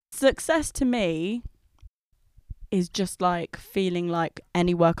success to me is just like feeling like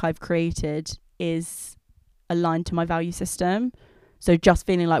any work I've created is aligned to my value system. So just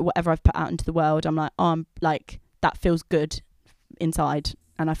feeling like whatever I've put out into the world, I'm like, I'm like, that feels good inside,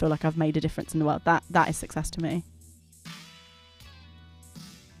 and I feel like I've made a difference in the world. That is success to me.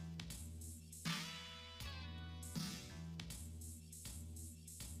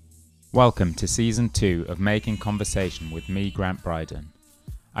 Welcome to Season 2 of Making Conversation with me, Grant Bryden.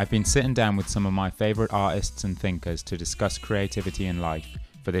 I've been sitting down with some of my favourite artists and thinkers to discuss creativity in life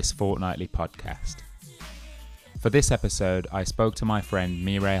for this fortnightly podcast. For this episode, I spoke to my friend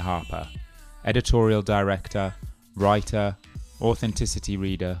Mireille Harper, editorial director, writer, authenticity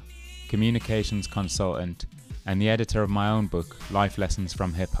reader, communications consultant, and the editor of my own book, Life Lessons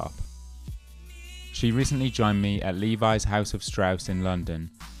from Hip Hop. She recently joined me at Levi's House of Strauss in London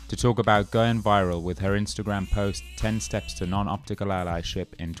to talk about going viral with her Instagram post 10 Steps to Non-Optical Allyship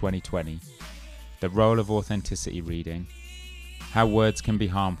in 2020, the role of authenticity reading, how words can be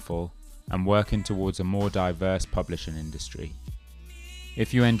harmful, and working towards a more diverse publishing industry.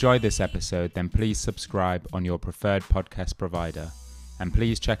 If you enjoyed this episode, then please subscribe on your preferred podcast provider, and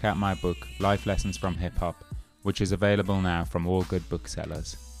please check out my book, Life Lessons from Hip Hop, which is available now from all good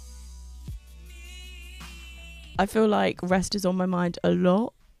booksellers. I feel like rest is on my mind a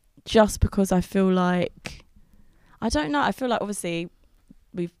lot, just because I feel like, I don't know, I feel like obviously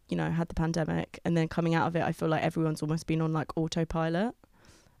we've, had the pandemic, and then coming out of it, I feel like everyone's almost been on like autopilot,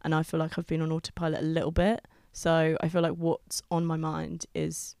 and I feel like I've been on autopilot a little bit. So I feel like what's on my mind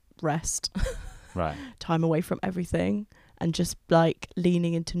is rest, Right. Time away from everything, and just like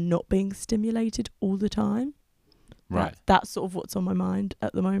leaning into not being stimulated all the time. Right. That's sort of what's on my mind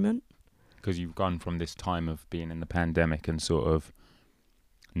at the moment. Because you've gone from this time of being in the pandemic and sort of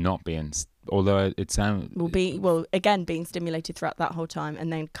not being, although it sounds... Again, being stimulated throughout that whole time,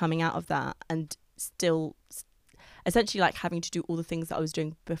 and then coming out of that and still essentially like having to do all the things that I was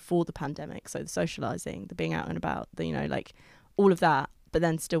doing before the pandemic. So the socialising, the being out and about, like all of that, but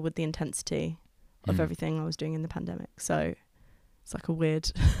then still with the intensity of everything I was doing in the pandemic. So it's like a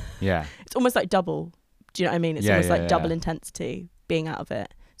weird... Yeah. It's almost like double. Do you know what I mean? It's almost like double intensity being out of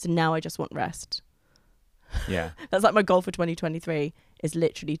it. So now I just want rest. Yeah. That's like my goal for 2023 is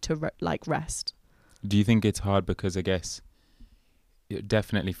literally to rest. Do you think it's hard because I guess it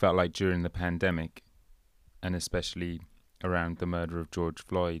definitely felt like during the pandemic, and especially around the murder of George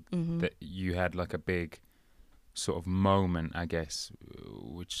Floyd, that you had like a big sort of moment, I guess,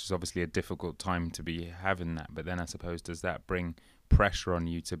 which is obviously a difficult time to be having that. But then I suppose, does that bring pressure on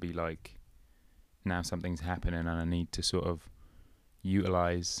you to be like, now something's happening and I need to sort of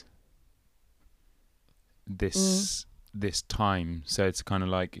utilize this time? So it's kind of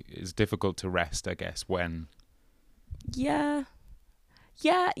like, it's difficult to rest, I guess, when... Yeah,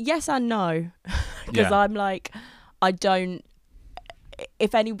 yes and no. Because I'm like, I don't...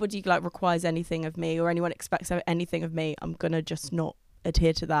 If anybody like requires anything of me, or anyone expects anything of me, I'm going to just not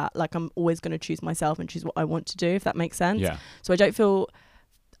adhere to that. Like, I'm always going to choose myself and choose what I want to do, if that makes sense. Yeah. So I don't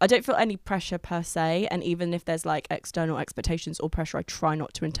feel any pressure per se, and even if there's like external expectations or pressure, I try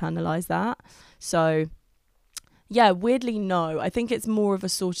not to internalize that. So yeah, weirdly no. I think it's more of a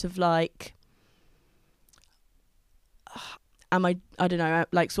sort of like, am I don't know,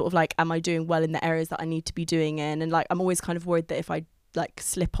 like sort of like, am I doing well in the areas that I need to be doing in? And like, I'm always kind of worried that if I like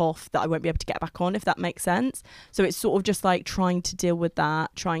slip off, that I won't be able to get back on, if that makes sense. So it's sort of just like trying to deal with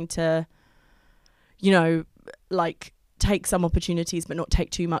that, trying to, like take some opportunities but not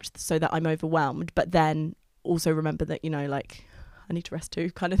take too much so that I'm overwhelmed, but then also remember that, like I need to rest too,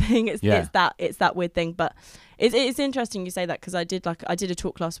 kind of thing. It's that weird thing. But it's interesting you say that, because I did a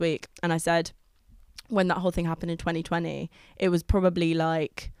talk last week, and I said when that whole thing happened in 2020, it was probably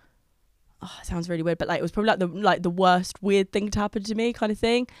like, it sounds really weird, but like it was probably like the worst weird thing to happen to me, kind of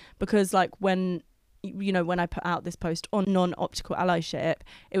thing. Because like when I put out this post on non-optical allyship,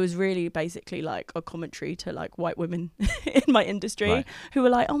 it was really basically like a commentary to like white women in my industry, right, who were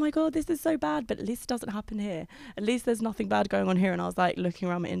like, oh my God, this is so bad, but at least it doesn't happen here. At least there's nothing bad going on here. And I was like looking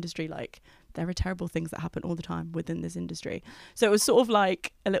around my industry like, there are terrible things that happen all the time within this industry. So it was sort of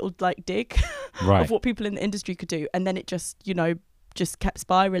like a little like dig right, of what people in the industry could do. And then it just, just kept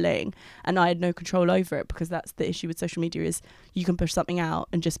spiraling, and I had no control over it, because that's the issue with social media, is you can push something out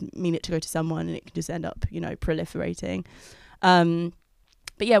and just mean it to go to someone, and it can just end up, proliferating.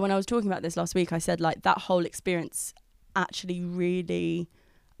 But yeah, when I was talking about this last week, I said like that whole experience actually really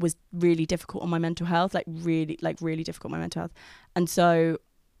was really difficult on my mental health, really difficult on my mental health. And so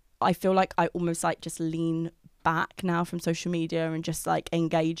I feel like I almost like just lean back now from social media and just like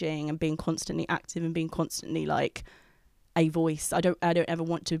engaging and being constantly active and being constantly like a voice. I don't ever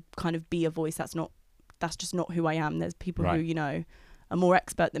want to kind of be a voice. That's just not who I am. There's people who, you know, are more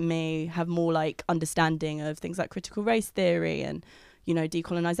expert than me, have more like understanding of things like critical race theory and, you know,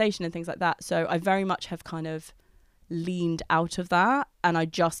 decolonization and things like that. So I very much have kind of leaned out of that, and I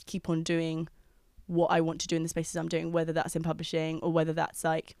just keep on doing what I want to do in the spaces I'm doing, whether that's in publishing or whether that's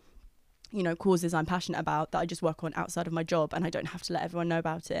like, you know, causes I'm passionate about that I just work on outside of my job, and I don't have to let everyone know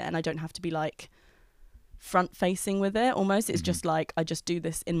about it, and I don't have to be like front facing with it almost. It's just like I just do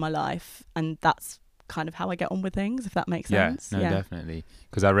this in my life, and that's kind of how I get on with things, if that makes sense. No, definitely.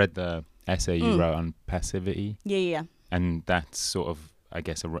 Because I read the essay you wrote on passivity. Yeah. And that's sort of, I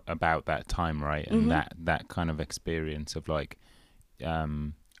guess, about that time, right? And that kind of experience of like,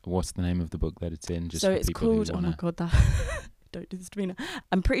 what's the name of the book that it's in? Just so for it's people called, who wanna... oh my God, that don't do this to me now.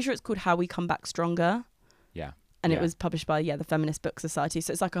 I'm pretty sure it's called How We Come Back Stronger. Yeah. And it was published by, the Feminist Book Society.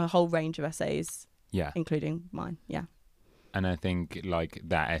 So it's like a whole range of essays. Yeah. Including mine. Yeah. And I think like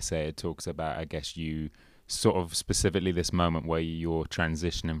that essay, it talks about, I guess, you sort of specifically this moment where you're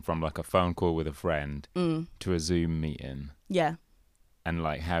transitioning from like a phone call with a friend to a Zoom meeting. Yeah. And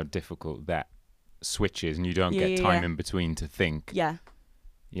like how difficult that switch is, and you don't get time in between to think. Yeah.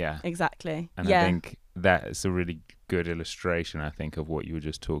 Yeah. Exactly. And I think that's a really good illustration, I think, of what you were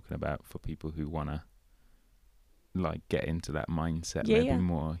just talking about for people who want to like get into that mindset maybe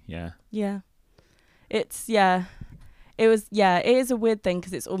more. Yeah. Yeah. It's, it is a weird thing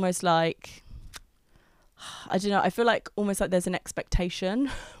because it's almost like, I don't know, I feel like almost like there's an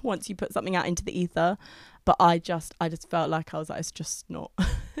expectation once you put something out into the ether, but I just felt like I was like, it's just not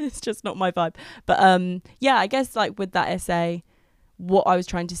my vibe. But I guess like with that essay, what I was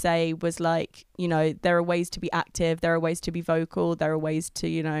trying to say was like, you know, there are ways to be active, there are ways to be vocal, there are ways to,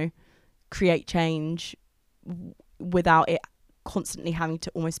 you know, create change without it constantly having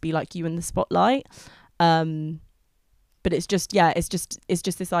to almost be like you in the spotlight. But it's just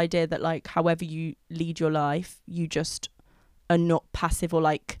this idea that like however you lead your life, you just are not passive or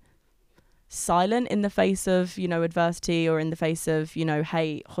like silent in the face of, you know, adversity or in the face of, you know,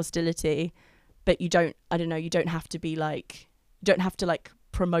 hate, hostility, but you don't have to be like, you don't have to like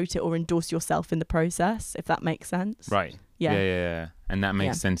promote it or endorse yourself in the process, if that makes sense. Right. Yeah. And that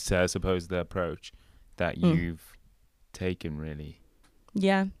makes sense to, I suppose, the approach that you've taken, really.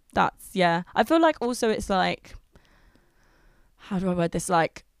 Yeah, I feel like also it's like, how do I word this?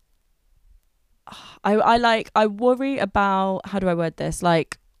 Like, I worry about, how do I word this?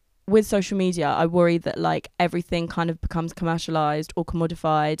 Like, with social media, I worry that like everything kind of becomes commercialized or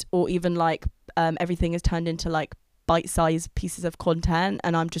commodified, or even like everything is turned into like bite-sized pieces of content,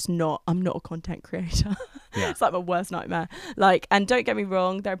 and I'm not a content creator. It's like my worst nightmare. Like, and don't get me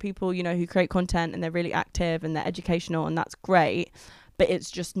wrong, there are people, you know, who create content and they're really active and they're educational, and that's great, but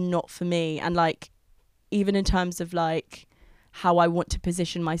it's just not for me. And like, even in terms of like how I want to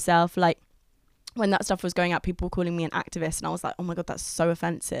position myself, like when that stuff was going out, people were calling me an activist, and I was like, oh my God, that's so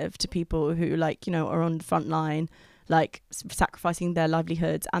offensive to people who like, you know, are on the front line, like sacrificing their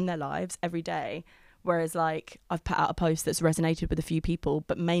livelihoods and their lives every day. Whereas like I've put out a post that's resonated with a few people,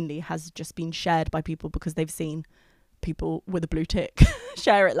 but mainly has just been shared by people because they've seen people with a blue tick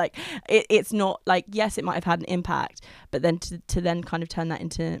share it. Like it's not like, yes, it might have had an impact, but then to then kind of turn that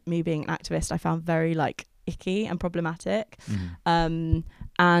into me being an activist, I found very like icky and problematic. And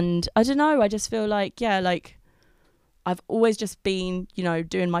I don't know, I just feel like, like I've always just been, you know,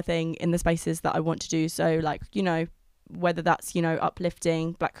 doing my thing in the spaces that I want to do. So like, you know, whether that's, you know,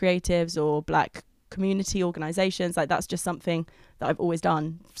 uplifting Black creatives or Black community organizations, like that's just something that I've always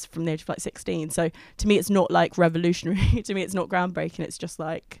done from the age of like 16. So to me, it's not like revolutionary. To me, it's not groundbreaking. It's just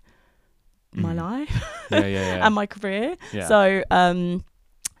like my life and my career. So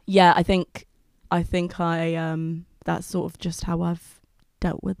I think that's sort of just how I've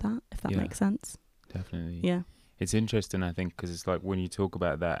dealt with that, if that makes sense. Definitely. It's interesting, I think, because it's like when you talk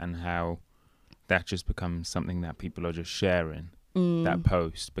about that and how that just becomes something that people are just sharing. That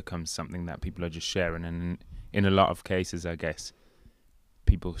post becomes something that people are just sharing, and in a lot of cases, I guess,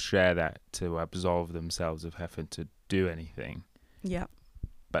 people share that to absolve themselves of having to do anything. Yeah.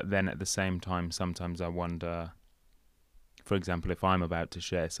 But then at the same time, sometimes I wonder, for example, if I'm about to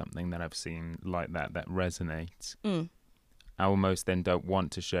share something that I've seen like that resonates, I almost then don't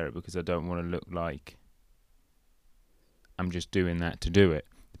want to share it because I don't want to look like I'm just doing that to do it.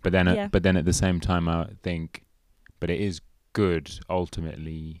 But then at the same time, I think, but it is good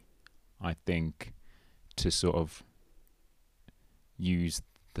ultimately, I think, to sort of use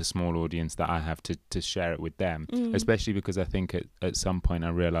the small audience that I have to share it with them, especially because I think at some point I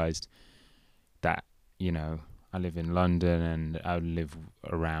realized that, you know, I live in London and I live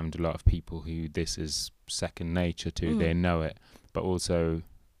around a lot of people who this is second nature to. They know it. But also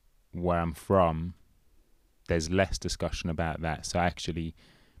where I'm from, there's less discussion about that. So actually,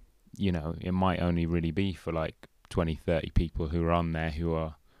 you know, it might only really be for like 20, 30 people who are on there who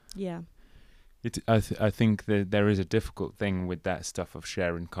are... Yeah. I think that there is a difficult thing with that stuff of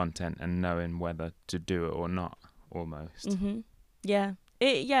sharing content and knowing whether to do it or not, almost. Mm-hmm. Yeah.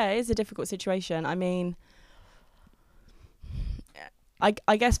 It is a difficult situation. I mean,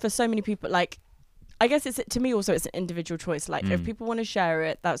 I guess for so many people, like, I guess it's, to me also, it's an individual choice. Like, if people want to share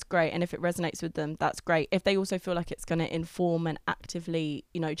it, that's great. And if it resonates with them, that's great. If they also feel like it's going to inform and actively,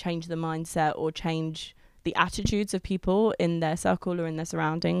 you know, change the mindset or change the attitudes of people in their circle or in their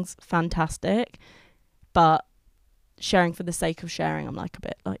surroundings, fantastic. But sharing for the sake of sharing, I'm like a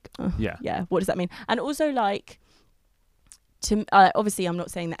bit like, yeah, what does that mean? And also, like, obviously I'm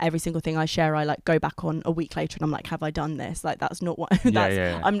not saying that every single thing I share I like go back on a week later and I'm like, have I done this? Like, that's not what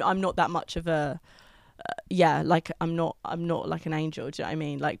I'm not that much of a like I'm not like an angel, do you know what I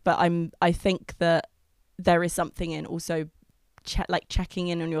mean? Like, but I think that there is something in also checking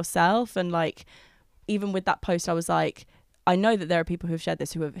in on yourself. And like, even with that post, I was like, I know that there are people who have shared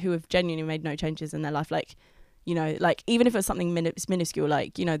this who have genuinely made no changes in their life. Like, you know, like, even if it's something minuscule,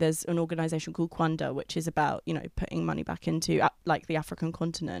 like, you know, there's an organization called Kwanda, which is about, you know, putting money back into like the African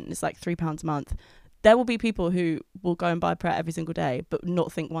continent. It's like £3 a month. There will be people who will go and buy a prayer every single day, but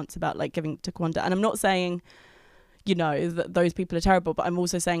not think once about like giving to Kwanda. And I'm not saying, you know, that those people are terrible, but I'm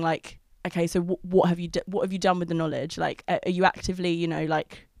also saying, like, okay, so what have you done with the knowledge? Like, are you actively, you know,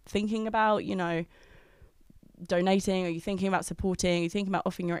 like, thinking about, you know, donating? Are you thinking about supporting? Are you thinking about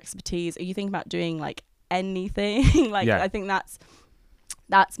offering your expertise? Are you thinking about doing like anything? Like, I think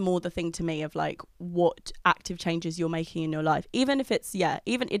that's more the thing to me of like what active changes you're making in your life. Even if it's,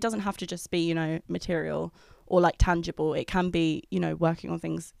 even it doesn't have to just be, you know, material or like tangible. It can be, you know, working on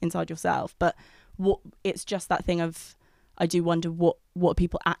things inside yourself. But it's just that thing of, I do wonder what are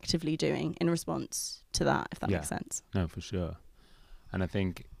people actively doing in response to that, if that makes sense. No, for sure. And I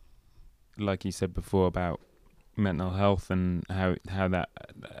think, like you said before about mental health and how that,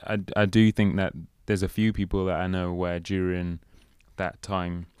 I do think that there's a few people that I know where during that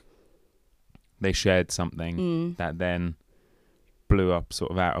time they shared something that then blew up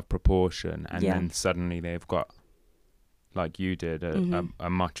sort of out of proportion, and then suddenly they've got, like you did, a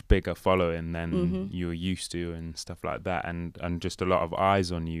much bigger following than you were used to and stuff like that, and just a lot of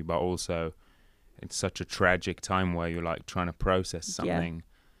eyes on you. But also it's such a tragic time where you're like trying to process something.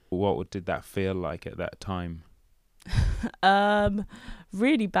 What did that feel like at that time?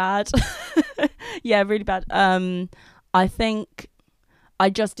 Really bad. Really bad. I think I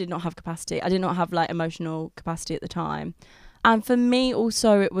just did not have capacity. I did not have like emotional capacity at the time. And for me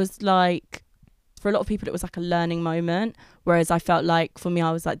also, it was like, for a lot of people it was like a learning moment, whereas I felt like for me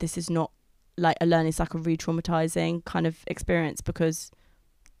I was like, this is not like a learning, it's like a re-traumatizing kind of experience, because,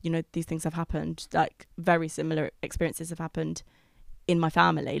 you know, these things have happened, like very similar experiences have happened in my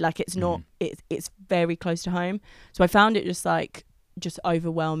family. Like, it's not it's very close to home. So I found it just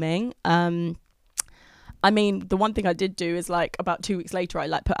overwhelming. I mean, the one thing I did do is like about 2 weeks later I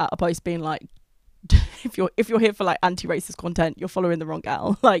like put out a post being like, if you're here for like anti-racist content, you're following the wrong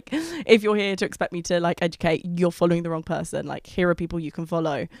gal. Like, if you're here to expect me to like educate, you're following the wrong person. Like, here are people you can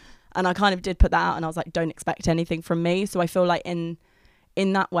follow. And I kind of did put that out, and I was like, don't expect anything from me. So I feel like in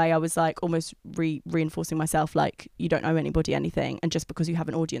that way I was like almost reinforcing myself, like, you don't owe anybody anything, and just because you have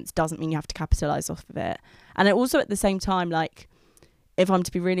an audience doesn't mean you have to capitalize off of it. And it also, at the same time, like, if I'm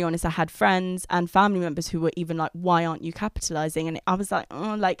to be really honest, I had friends and family members who were even like, why aren't you capitalizing? And I was like,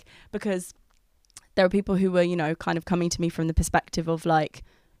 oh, like, because there are people who were, you know, kind of coming to me from the perspective of like,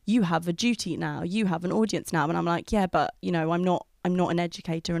 you have a duty now, you have an audience now. And I'm like, yeah, but, you know, I'm not an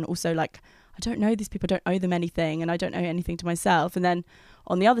educator, and also like, I don't know these people, I don't owe them anything, and I don't owe anything to myself. And then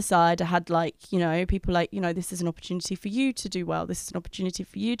on the other side, I had like, you know, people like, you know, this is an opportunity for you to do well, this is an opportunity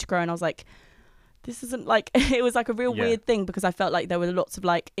for you to grow. And I was like, this isn't like, it was like a real weird thing, because I felt like there were lots of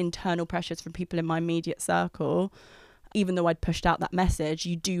like internal pressures from people in my immediate circle. Even though I'd pushed out that message,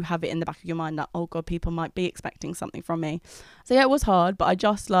 you do have it in the back of your mind that, oh God, people might be expecting something from me. So yeah, it was hard, but I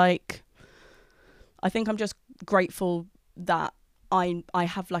think I'm just grateful that I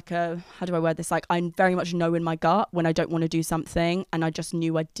have like a, how do I word this? Like, I very much know in my gut when I don't want to do something, and I just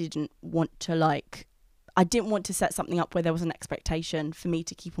knew I didn't want to set something up where there was an expectation for me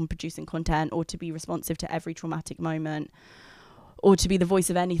to keep on producing content, or to be responsive to every traumatic moment, or to be the voice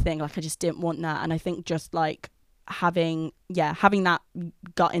of anything. Like, I just didn't want that. And I think just like having that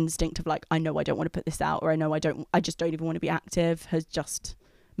gut instinct of like, I know I don't want to put this out, or I just don't even want to be active, has just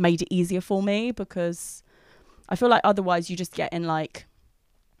made it easier for me, because I feel like otherwise you just get in like,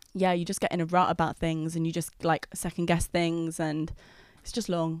 you just get in a rut about things, and you just like second guess things, and it's just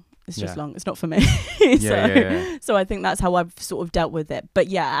long. It's just long. It's not for me. So I think that's how I've sort of dealt with it. But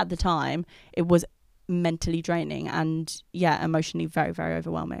yeah, at the time it was mentally draining and emotionally very, very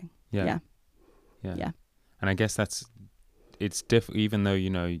overwhelming. Yeah. And I guess it's even though you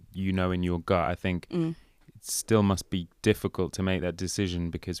know in your gut, I think it still must be difficult to make that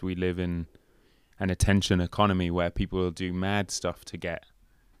decision, because we live in an attention economy where people will do mad stuff to get,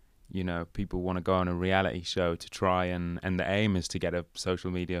 people want to go on a reality show to try and the aim is to get a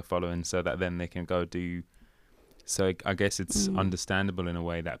social media following so that then they can go do. So I guess it's understandable in a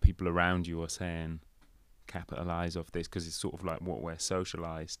way that people around you are saying capitalize off this, because it's sort of like what we're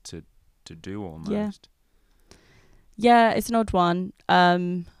socialized to do almost. Yeah, it's an odd one.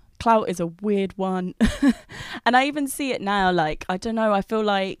 Clout is a weird one. And I even see it now, like, I don't know, I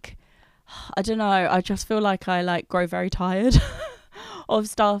just feel like I like grow very tired of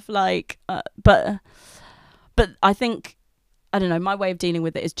stuff, like but I think, I don't know, my way of dealing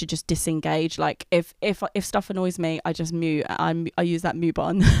with it is to just disengage. Like if stuff annoys me, I just mute. I use that mute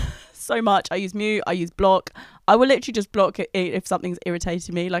button so much. I use mute, I use block. I will literally just block it if something's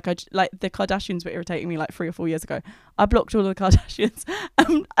irritating me. Like the Kardashians were irritating me like 3 or 4 years ago. I blocked all of the Kardashians,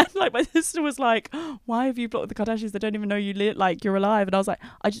 and like my sister was like, "Why have you blocked the Kardashians? They don't even know you're alive." And I was like,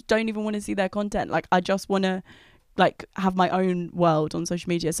 I just don't even want to see their content. Like I just want to like have my own world on social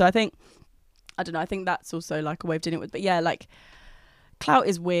media. So I think, I don't know, I think that's also like a way of doing it with. But yeah, like clout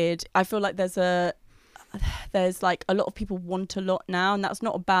is weird. I feel like there's like a lot of people want a lot now, and that's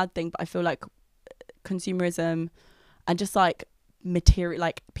not a bad thing, but I feel like consumerism and just like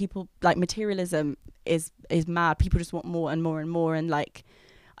materialism is mad. People just want more and more and more, and like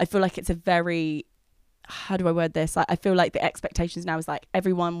I feel like it's a very, how do I word this, like I feel like the expectations now is like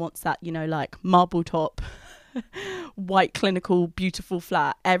everyone wants that, like marble top white clinical beautiful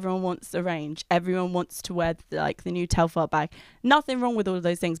flat. Everyone wants the range, everyone wants to wear like the new Telfar bag. Nothing wrong with all of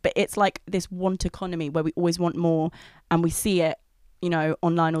those things, but it's like this want economy where we always want more, and we see it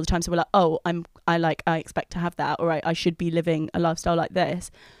online all the time. So we're like, oh, I expect to have that, or I should be living a lifestyle like this.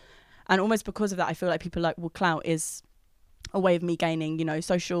 And almost because of that, I feel like people are like, well, clout is a way of me gaining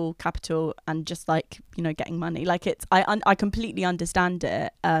social capital and just like getting money. Like I completely understand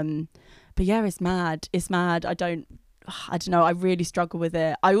it. But yeah, it's mad. I don't know. I really struggle with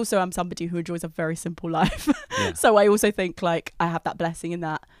it. I also am somebody who enjoys a very simple life. Yeah. So I also think like I have that blessing in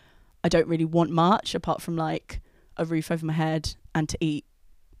that I don't really want much apart from like a roof over my head and to eat,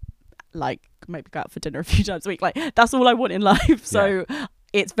 like maybe go out for dinner a few times a week. Like that's all I want in life. So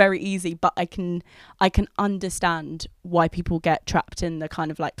it's very easy, but I can understand why people get trapped in the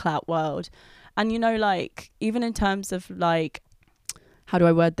kind of like clout world. And like even in terms of like, how do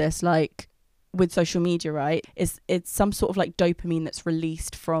I word this? Like with social media, right? It's some sort of like dopamine that's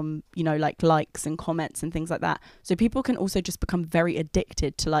released from, like likes and comments and things like that. So people can also just become very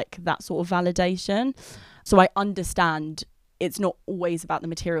addicted to like that sort of validation. So I understand it's not always about the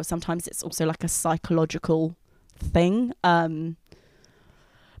material. Sometimes it's also like a psychological thing. But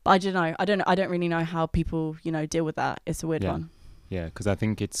I don't know. I don't really know how people, deal with that. It's a weird one. Yeah, because I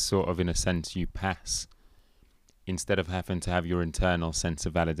think it's sort of in a sense you pass. Instead of having to have your internal sense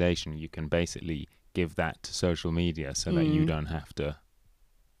of validation, you can basically give that to social media so that you don't have to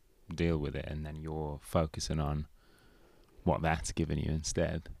deal with it, and then you're focusing on what that's given you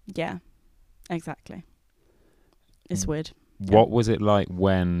instead. Yeah, exactly. It's weird. What was it like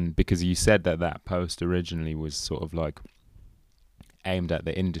when, because you said that post originally was sort of like aimed at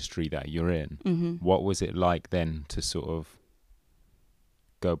the industry that you're in. Mm-hmm. What was it like then to sort of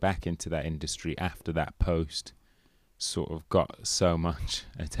go back into that industry after that post sort of got so much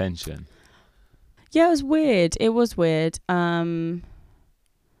attention? Yeah, it was weird. It was weird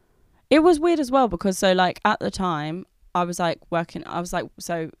as well, because so like at the time I was like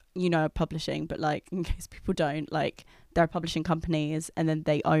publishing, but like in case people don't, like there are publishing companies and then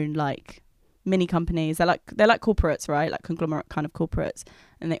they own like mini companies. They're like corporates, right? Like conglomerate kind of corporates,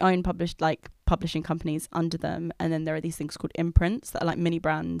 and they own publishing companies under them, and then there are these things called imprints that are like mini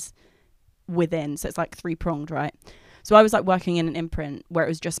brands within. So it's like 3-pronged, right? So I was like working in an imprint where it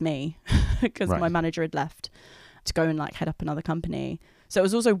was just me because my manager had left to go and like head up another company. So it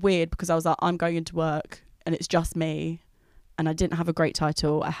was also weird because I was like, I'm going into work and it's just me, and I didn't have a great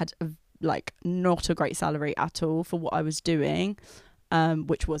title. I had not a great salary at all for what I was doing,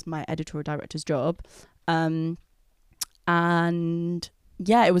 which was my editorial director's job. And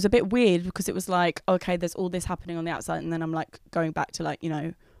yeah, it was a bit weird because it was like, okay, there's all this happening on the outside, and then I'm like going back to like,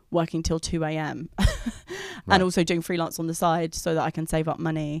 working till 2 a.m. and also doing freelance on the side so that I can save up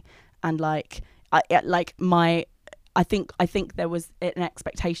money. And like, I think there was an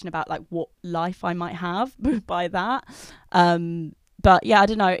expectation about like what life I might have by that. But yeah, I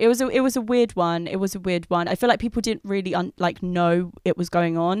don't know. It was a weird one. I feel like people didn't really know it was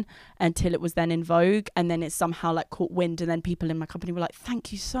going on until it was then in vogue, and then it somehow like caught wind, and then people in my company were like,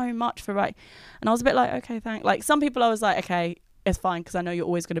 "Thank you so much for writing," and I was a bit like, "Okay, thanks." Like some people, I was like, "Okay, it's fine," because I know you're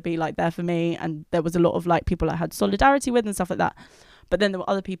always going to be like there for me, and there was a lot of like people I had solidarity with and stuff like that. But then there were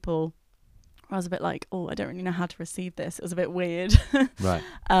other people I was a bit like, "Oh, I don't really know how to receive this." It was a bit weird. Right.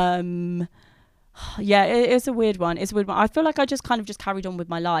 Yeah, it's a weird one. I feel like I just kind of just carried on with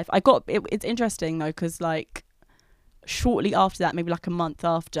my life. It's interesting though, because like shortly after that, maybe like a month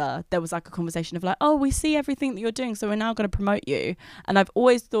after, there was like a conversation of like, "Oh, we see everything that you're doing, so we're now going to promote you." And I've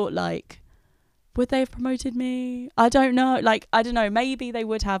always thought like, would they have promoted me? I don't know. Like, I don't know. Maybe they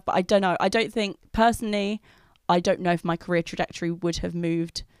would have, but I don't know. I don't think personally, I don't know if my career trajectory would have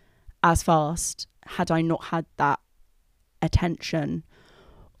moved as fast had I not had that attention.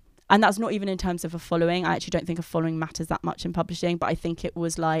 And that's not even in terms of a following. I actually don't think a following matters that much in publishing, but I think it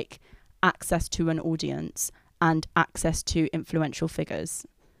was like access to an audience and access to influential figures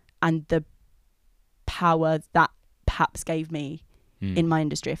and the power that perhaps gave me in my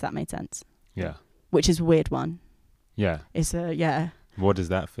industry, if that made sense. Yeah. Which is a weird one. Yeah. What does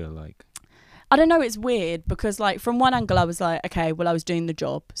that feel like? I don't know, it's weird because like from one angle I was like, okay, well I was doing the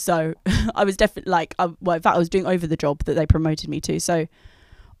job. So I was definitely like, in fact I was doing over the job that they promoted me to. So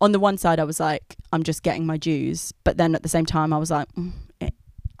on the one side, I was like, I'm just getting my dues. But then at the same time, I was like,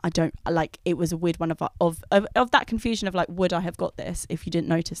 I don't like, it was a weird one of that confusion of like, would I have got this if you didn't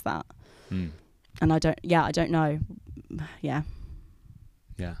notice that? And I don't know. Yeah.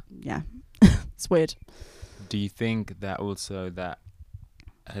 It's weird. Do you think that also that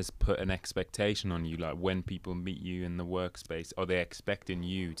has put an expectation on you, like when people meet you in the workspace, are they expecting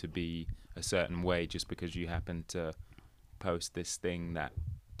you to be a certain way just because you happen to post this thing that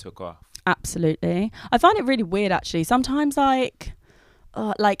took off? Absolutely. I find it really weird actually. Sometimes like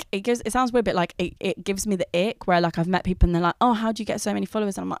it sounds weird, but like it gives me the ick where like I've met people and they're like, "Oh, how do you get so many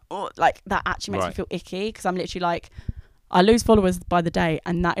followers?" And I'm like, "Oh," like that actually makes me feel icky because I'm literally like, I lose followers by the day,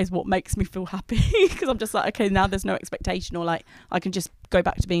 and that is what makes me feel happy because I'm just like, okay, now there's no expectation, or like I can just go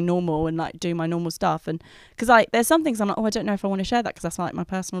back to being normal and like do my normal stuff. And because like there's some things I'm like, oh, I don't know if I want to share that because that's like my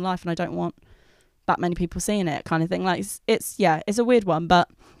personal life and I don't want that many people seeing it, kind of thing. Like it's a weird one, but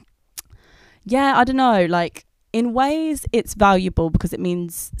yeah, I don't know, like in ways it's valuable because it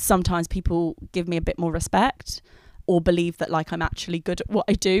means sometimes people give me a bit more respect or believe that like I'm actually good at what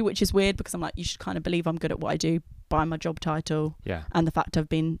I do, which is weird because I'm like, you should kind of believe I'm good at what I do by my job title. Yeah. And the fact I've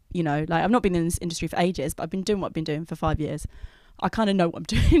been, you know, like I've not been in this industry for ages, but I've been doing what I've been doing for 5 years. I kind of know what I'm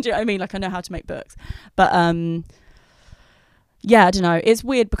doing. Do you know what I mean? Like I know how to make books. But yeah, I don't know. It's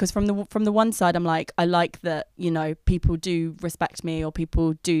weird because from the one side I'm like, I like that, you know, people do respect me or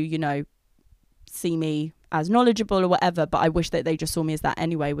people do, you know, see me as knowledgeable or whatever, but I wish that they just saw me as that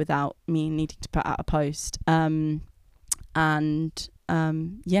anyway without me needing to put out a post.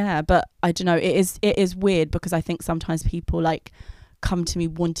 Yeah, but I don't know, it is weird because I think sometimes people like come to me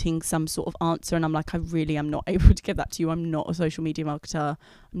wanting some sort of answer and I'm like, I really am not able to give that to you. I'm not a social media marketer,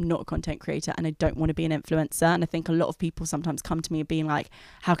 I'm not a content creator, and I don't want to be an influencer. And I think a lot of people sometimes come to me being like,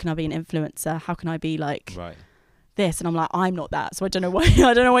 how can I be an influencer? How can I be like this? And I'm like, I'm not that, so I don't know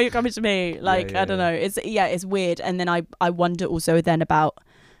why you're coming to me. Like I don't know, it's weird. And then I wonder also then about,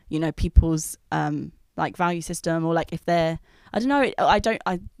 you know, people's like value system, or like if they're, I don't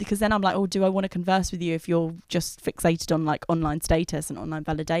know, because then I'm like, oh, do I want to converse with you if you're just fixated on like online status and online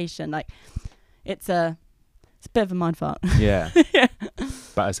validation? Like it's a bit of a mindfuck. Yeah.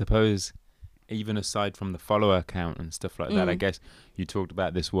 But I suppose even aside from the follower count and stuff like that, I guess you talked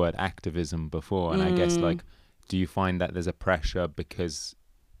about this word activism before, and I guess like, do you find that there's a pressure because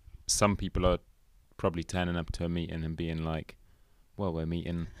some people are probably turning up to a meeting and being like, well, we're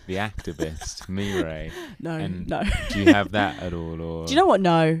meeting the activist, Mireille. No. Do you have that at all? Or do you know what?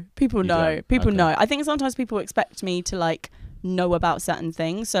 No. People know. People know. I think sometimes people expect me to like know about certain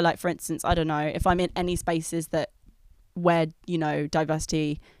things. So like, for instance, I don't know, if I'm in any spaces where, you know,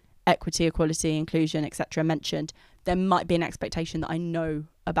 diversity, equity, equality, inclusion, etc. mentioned, there might be an expectation that I know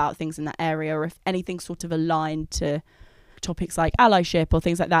about things in that area, or if anything's sort of aligned to topics like allyship or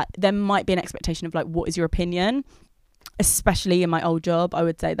things like that, there might be an expectation of like, what is your opinion? Especially in my old job, I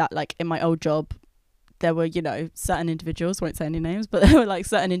would say that like in my old job, there were, you know, certain individuals, won't say any names, but there were like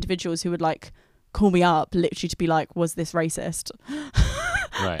certain individuals who would like call me up literally to be like, was this racist?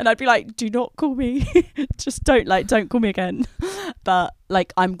 Right. And I'd be like, do not call me. Just don't call me again. But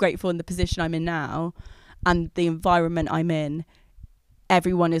like, I'm grateful in the position I'm in now and the environment I'm in.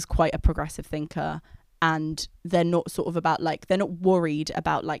 everyone is quite a progressive thinker, and they're not sort of about like, they're not worried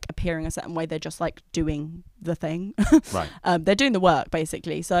about like appearing a certain way. They're just like doing the thing. Right. They're doing the work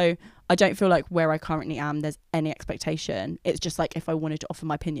basically. So I don't feel like where I currently am, there's any expectation. It's just like, if I wanted to offer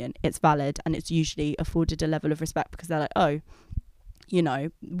my opinion, it's valid, and it's usually afforded a level of respect because they're like, oh, you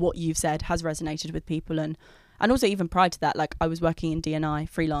know, what you've said has resonated with people. And also even prior to that, like I was working in D&I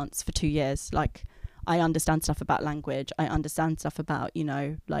freelance for 2 years. Like I understand stuff about language. I understand stuff about, you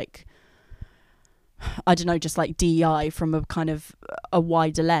know, like, I don't know, just like DEI from a kind of a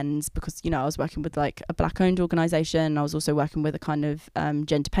wider lens, because, you know, I was working with like a black owned organisation. I was also working with a kind of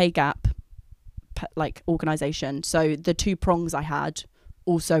gender pay gap like organisation. So the two prongs I had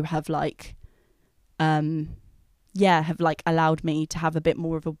also have like, have like allowed me to have a bit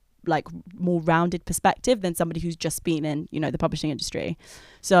more of a like more rounded perspective than somebody who's just been in, you know, the publishing industry.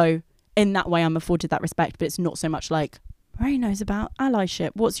 So in that way I'm afforded that respect, but it's not so much like, Ray knows about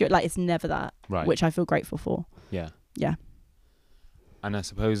allyship. What's your, like, it's never that, right. Which I feel grateful for. Yeah. Yeah. And I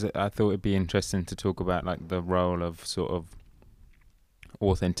suppose I thought it'd be interesting to talk about like the role of sort of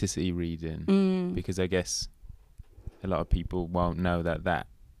authenticity reading, because I guess a lot of people won't know that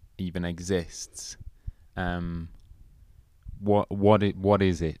even exists. What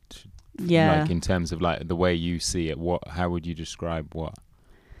is it? Yeah. Like in terms of like the way you see it, how would you describe what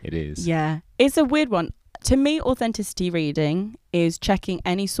it is? Yeah. It's a weird one. To me, authenticity reading is checking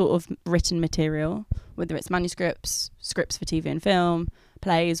any sort of written material, whether it's manuscripts, scripts for TV and film,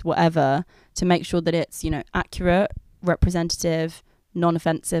 plays, whatever, to make sure that it's, you know, accurate, representative,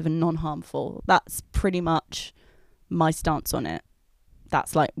 non-offensive and non-harmful. That's pretty much my stance on it.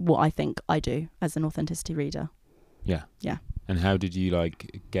 That's like what I think I do as an authenticity reader. Yeah. Yeah. And how did you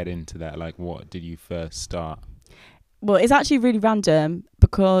like get into that? Like what did you first start? Well, it's actually really random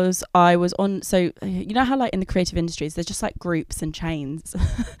because I was on, so you know how like in the creative industries, there's just like groups and chains.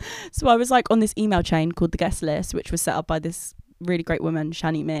 So I was like on this email chain called the Guest List, which was set up by this really great woman,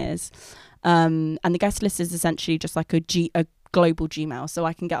 Shani Mears. And the Guest List is essentially just like a global Gmail. So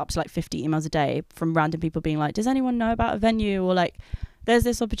I can get up to like 50 emails a day from random people being like, does anyone know about a venue? Or like, there's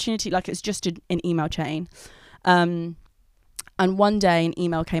this opportunity. Like it's just an email chain. And one day an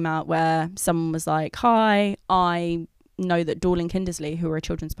email came out where someone was like, hi, I know that Dorling Kindersley, who are a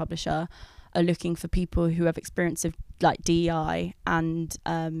children's publisher, are looking for people who have experience of like DEI and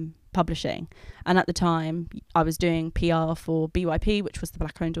publishing. And at the time I was doing PR for BYP, which was the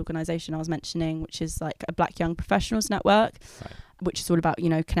black owned organisation I was mentioning, which is like a black young professionals network, right, which is all about, you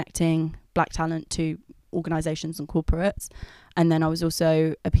know, connecting black talent to organisations and corporates. And then I was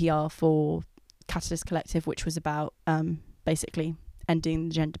also a PR for Catalyst Collective, which was about basically ending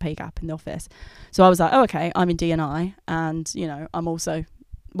the gender pay gap in the office. So I was like, oh, okay, I'm in D&I and, you know, I'm also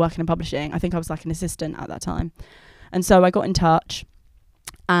working in publishing. I think I was like an assistant at that time. And so I got in touch,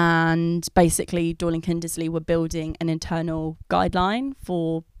 and basically Dorling Kindersley were building an internal guideline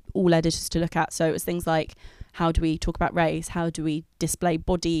for all editors to look at. So it was things like, how do we talk about race? How do we display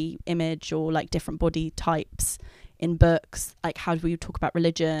body image or like different body types in books? Like, how do we talk about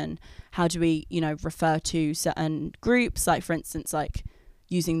religion? How do we, you know, refer to certain groups? Like, for instance, like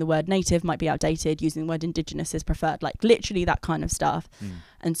using the word native might be outdated, using the word indigenous is preferred, like literally that kind of stuff.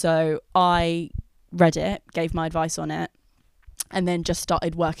 And so I read it, gave my advice on it, and then just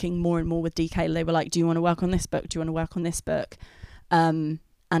started working more and more with DK. They were like, do you want to work on this book? Do you want to work on this book?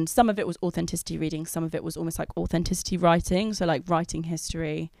 And some of it was authenticity reading. Some of it was almost like authenticity writing. So like writing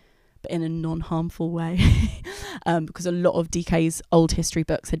history, but in a non-harmful way. Because a lot of DK's old history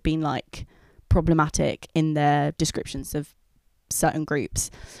books had been like problematic in their descriptions of certain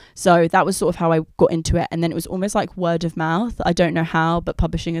groups. So that was sort of how I got into it. And then it was almost like word of mouth. I don't know how, but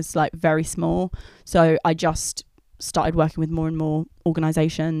publishing is like very small. So I just started working with more and more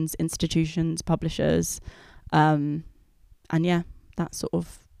organizations, institutions, publishers. And yeah, that's sort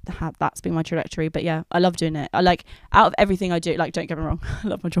of that's been my trajectory. But yeah, I love doing it. I like, out of everything I do, like, don't get me wrong, I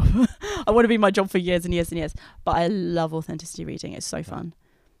love my job. I want to be my job for years and years and years, but I love authenticity reading. It's so fun.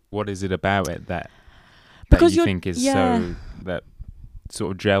 What is it about it that because you think is so, that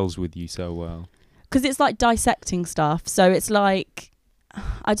sort of gels with you so well? Because it's like dissecting stuff. So it's like,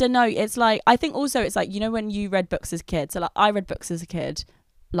 I don't know, it's like, I think also it's like, you know, when you read books as a kid, so like I read books as a kid,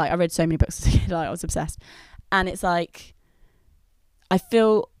 like I read so many books as a kid, like I was obsessed. And it's like, I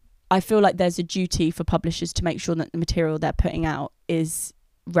feel like there's a duty for publishers to make sure that the material they're putting out is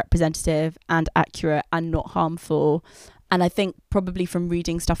representative and accurate and not harmful. And I think probably from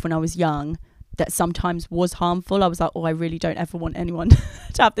reading stuff when I was young that sometimes was harmful, I was like, oh, I really don't ever want anyone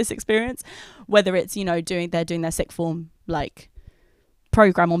to have this experience. Whether it's, you know, they're doing their sick form, like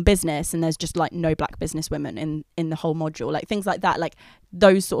program on business and there's just like no black business women in the whole module, like things like that. Like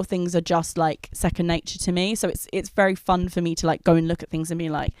those sort of things are just like second nature to me, so it's very fun for me to like go and look at things and be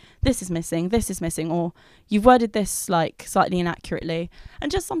like, this is missing, or you've worded this like slightly inaccurately,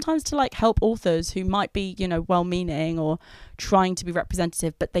 and just sometimes to like help authors who might be, you know, well-meaning or trying to be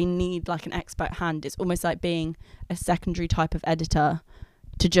representative but they need like an expert hand. It's almost like being a secondary type of editor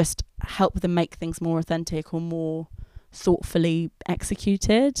to just help them make things more authentic or more thoughtfully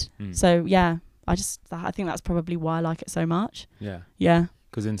executed. So yeah, I think that's probably why I like it so much. Yeah,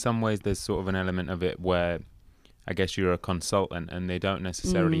 because in some ways there's sort of an element of it where I guess you're a consultant and they don't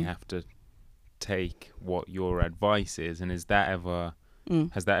necessarily have to take what your advice is. And has that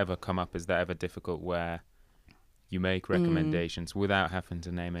ever come up? Is that ever difficult where you make recommendations without having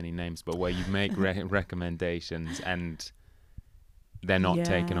to name any names, but where you make recommendations and they're not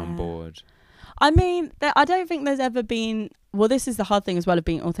taken on board? I mean, I don't think there's ever been... Well, this is the hard thing as well of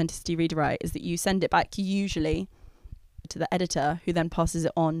being authenticity reader, right? Is that you send it back usually to the editor who then passes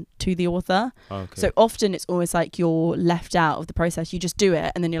it on to the author. Okay. So often it's almost like you're left out of the process. You just do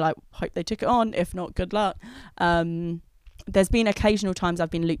it and then you're like, hope they took it on. If not, good luck. There's been occasional times I've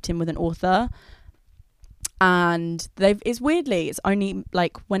been looped in with an author and it's only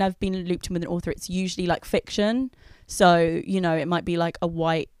like when I've been looped in with an author, it's usually like fiction. So, you know, it might be like a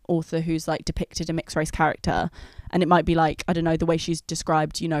white author who's like depicted a mixed race character, and it might be like, I don't know, the way she's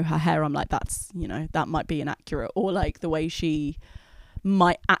described, you know, her hair, I'm like, that's, you know, that might be inaccurate. Or like the way she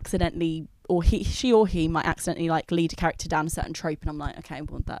might accidentally, or she or he might accidentally like lead a character down a certain trope, and I'm like, okay,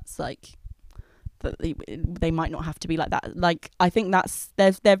 well that's like, that they might not have to be like that. Like I think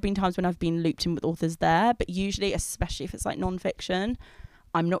there have been times when I've been looped in with authors there, but usually, especially if it's like non-fiction,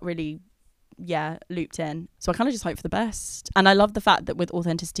 I'm not really looped in, so I kind of just hope for the best. And I love the fact that with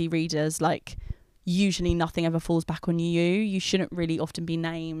authenticity readers, like usually nothing ever falls back on you shouldn't really often be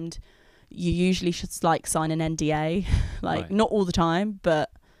named. You usually should like sign an NDA like right. Not all the time, but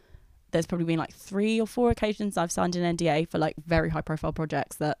there's probably been like 3 or 4 occasions I've signed an NDA for like very high profile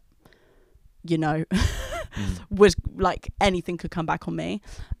projects that, you know, was like anything could come back on me.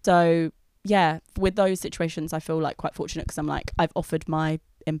 So yeah, with those situations I feel like quite fortunate, because I'm like, I've offered my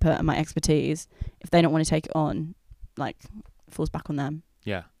input and my expertise. If they don't want to take it on, like, it falls back on them.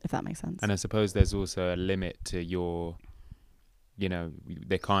 Yeah, if that makes sense. And I suppose there's also a limit to your, you know,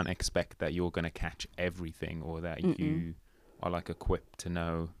 they can't expect that you're going to catch everything, or that you are like equipped to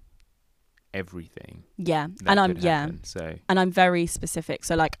know everything. Yeah, and I'm very specific.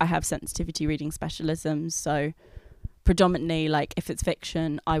 So like I have sensitivity reading specialisms. So predominantly, like if it's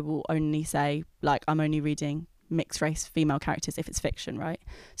fiction, I will only say like I'm only reading mixed race female characters if it's fiction, right?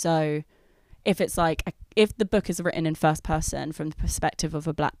 So if it's like if the book is written in first person from the perspective of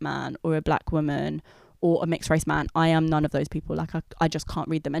a black man or a black woman or a mixed race man, I am none of those people. Like I just can't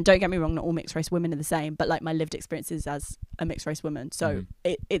read them. And don't get me wrong, not all mixed race women are the same, but like my lived experiences as a mixed race woman, so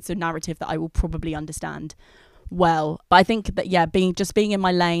it's a narrative that I will probably understand well. But I think that being in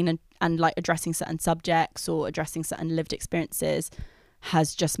my lane and like addressing certain subjects or addressing certain lived experiences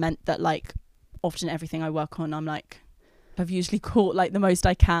has just meant that like often everything I work on, I'm like, I've usually caught like the most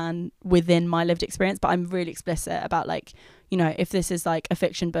I can within my lived experience. But I'm really explicit about like, you know, if this is like a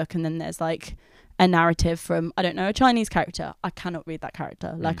fiction book and then there's like a narrative from, I don't know, a Chinese character, I cannot read that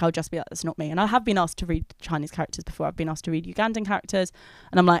character. Like I'll just be like, that's not me. And I have been asked to read Chinese characters before. I've been asked to read Ugandan characters,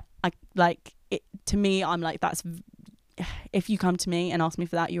 and I'm like, to me, I'm like, that's, if you come to me and ask me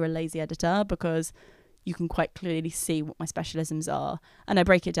for that, you're a lazy editor, because you can quite clearly see what my specialisms are. And I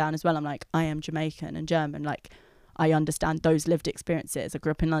break it down as well. I'm like, I am Jamaican and German. Like, I understand those lived experiences. I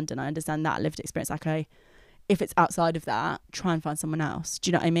grew up in London. I understand that lived experience. Like, if it's outside of that, try and find someone else. Do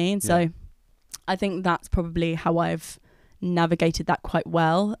you know what I mean? Yeah. So I think that's probably how I've navigated that quite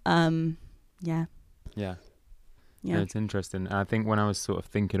well. Yeah. No, it's interesting. I think when I was sort of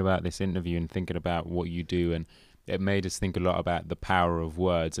thinking about this interview and thinking about what you do, and it made us think a lot about the power of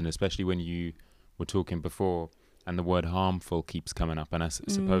words, and especially when you were talking before and the word harmful keeps coming up, and I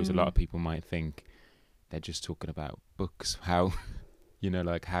suppose a lot of people might think they're just talking about books, how, you know,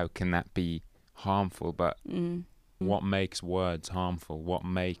 like how can that be harmful? But what makes words harmful? What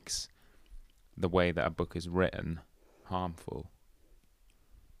makes the way that a book is written harmful?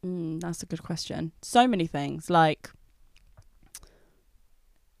 That's a good question. So many things, like,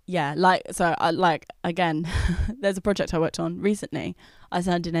 yeah, like, so I like, again, there's a project I worked on recently. I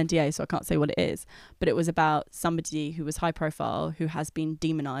signed an NDA, so I can't say what it is, but it was about somebody who was high profile, who has been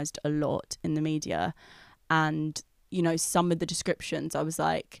demonized a lot in the media. And, you know, some of the descriptions, I was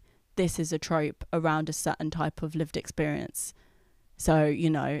like, this is a trope around a certain type of lived experience. So, you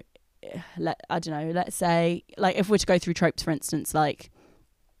know, let's say, like, if we're to go through tropes, for instance, like,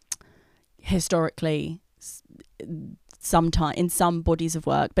 historically, sometime in some bodies of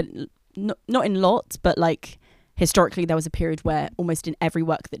work, but not in lots, but like historically there was a period where almost in every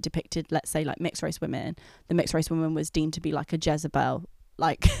work that depicted, let's say, like mixed race women, the mixed race woman was deemed to be like a Jezebel,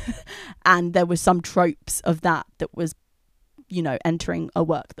 like and there was some tropes of that was, you know, entering a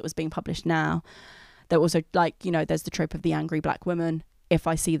work that was being published now. There also, like, you know, there's the trope of the angry black woman. If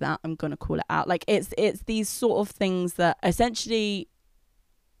I see that, I'm gonna call it out. Like it's these sort of things that essentially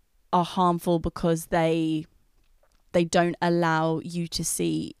are harmful because they don't allow you to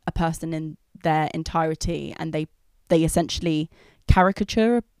see a person in their entirety, and they essentially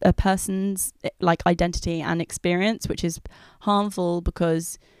caricature a person's like identity and experience, which is harmful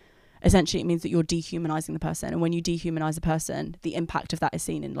because essentially it means that you're dehumanizing the person. And when you dehumanize a person, the impact of that is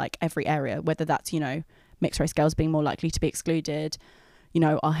seen in like every area, whether that's, you know, mixed race girls being more likely to be excluded, you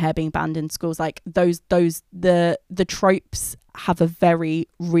know, our hair being banned in schools, like the tropes have a very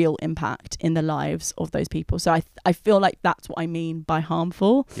real impact in the lives of those people. So I feel like that's what I mean by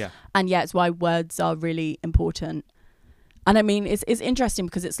harmful. Yeah. And yeah, it's why words are really important. And I mean, it's interesting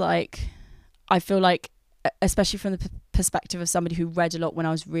because it's like, I feel like, especially from the perspective of somebody who read a lot when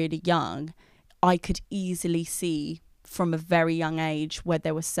I was really young, I could easily see from a very young age where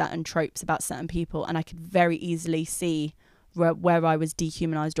there were certain tropes about certain people, and I could very easily see where I was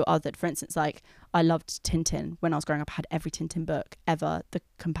dehumanized or othered. For instance, like I loved Tintin when I was growing up. I had every Tintin book ever, the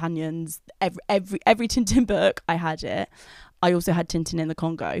Companions, every Tintin book, I had it. I also had Tintin in the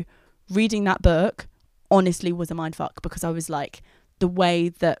Congo. Reading that book honestly was a mindfuck, because I was like, the way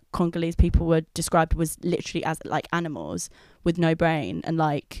that Congolese people were described was literally as like animals with no brain, and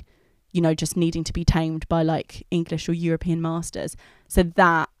like, you know, just needing to be tamed by like English or European masters. So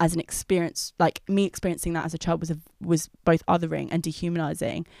that as an experience, like me experiencing that as a child was both othering and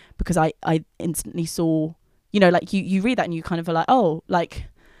dehumanizing, because I instantly saw, you know, like you read that and you kind of are like, oh, like,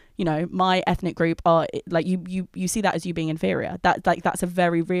 you know, my ethnic group are like, you see that as you being inferior. That like, that's a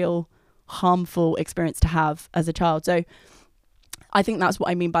very real harmful experience to have as a child. So I think that's what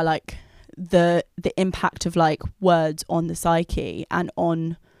I mean by like the impact of like words on the psyche and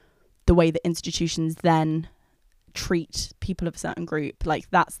on the way that institutions then treat people of a certain group. Like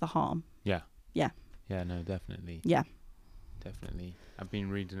that's the harm. Yeah. Yeah. Yeah, no, definitely. Yeah. Definitely. I've been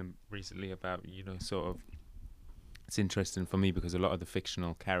reading recently about, you know, sort of, it's interesting for me because a lot of the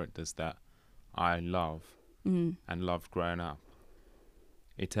fictional characters that I love and loved growing up,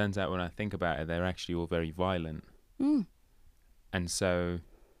 it turns out when I think about it, they're actually all very violent. And so,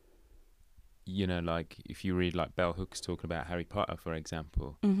 you know, like if you read like Bell Hooks talking about Harry Potter, for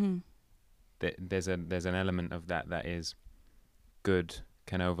example, there's an element of that is good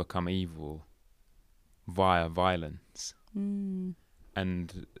can overcome evil via violence. And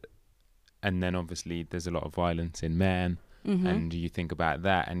then obviously there's a lot of violence in men, and you think about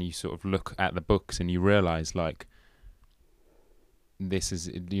that and you sort of look at the books and you realize like, this is,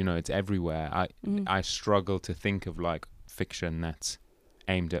 you know, it's everywhere. I struggle to think of like fiction that's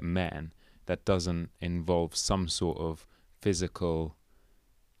aimed at men that doesn't involve some sort of physical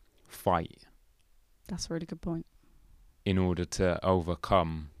fight. That's a really good point. In order to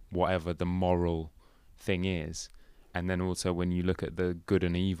overcome whatever the moral thing is. And then also when you look at the good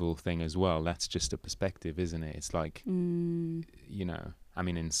and evil thing as well, that's just a perspective, isn't it? It's like, you know, I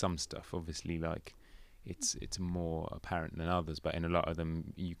mean, in some stuff, obviously, like, it's more apparent than others, but in a lot of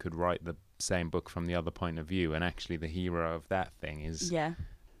them you could write the same book from the other point of view, and actually the hero of that thing is,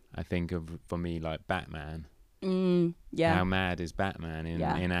 I think of, for me, like Batman. How mad is Batman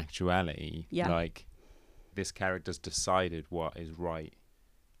in actuality? Like, this character's decided what is right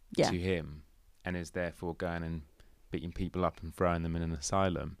to him, and is therefore going and beating people up and throwing them in an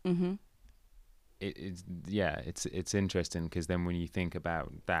asylum. It's interesting, because then when you think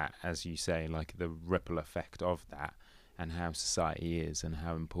about that, as you say, like the ripple effect of that and how society is and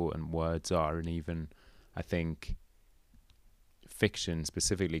how important words are, and even I think fiction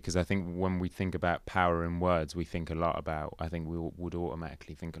specifically, because I think when we think about power in words, we think a lot about, I think we would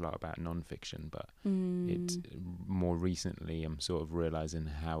automatically think a lot about non-fiction, but it more recently I'm sort of realizing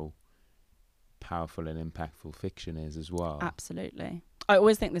how powerful and impactful fiction is as well. Absolutely. I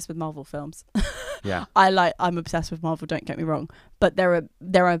always think this with Marvel films. Yeah. I'm obsessed with Marvel, don't get me wrong, but there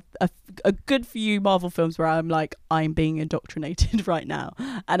are a good few Marvel films where I'm like, I'm being indoctrinated right now,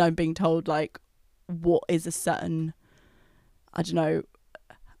 and I'm being told like what is a certain, I don't know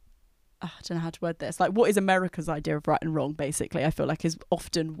how to word this, like what is America's idea of right and wrong, basically. I feel like is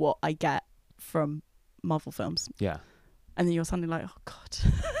often what I get from Marvel films. Yeah. And then you're suddenly like, oh God.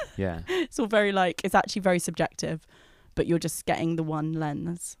 Yeah. It's all very like, it's actually very subjective, but you're just getting the one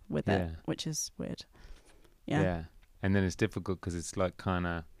lens with it, which is weird. Yeah. And then it's difficult because it's like kind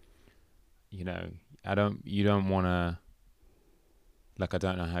of, you don't want to, like, I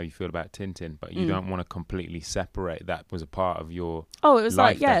don't know how you feel about Tintin, but you don't want to completely separate that was a part of your it was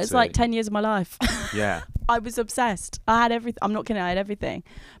life. like, it's like 10 years of my life. Yeah. I was obsessed. I had everything. I'm not kidding, I had everything.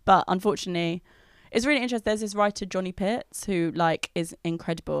 But unfortunately, it's really interesting. There's this writer, Johnny Pitts, who like is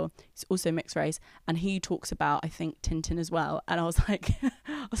incredible. He's also mixed race, and he talks about, I think, Tintin as well. And I was like,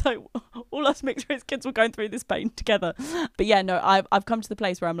 all us mixed race kids were going through this pain together. But yeah, no, I've come to the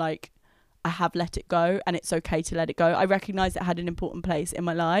place where I'm like, I have let it go, and it's okay to let it go. I recognise it had an important place in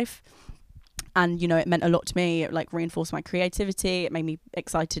my life, and it meant a lot to me. It like reinforced my creativity. It made me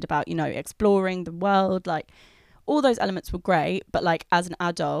excited about exploring the world. Like all those elements were great, but like as an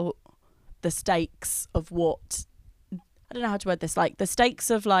adult, the stakes of I don't know how to word this, like the stakes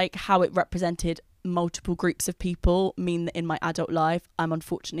of like how it represented multiple groups of people mean that in my adult life I'm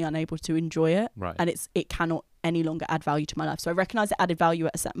unfortunately unable to enjoy it. Right. And it cannot any longer add value to my life. So I recognise it added value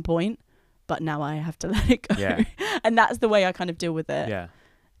at a certain point, but now I have to let it go. Yeah. And that's the way I kind of deal with it. Yeah.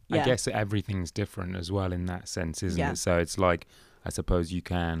 Yeah. I guess everything's different as well in that sense, isn't it? So it's like, I suppose you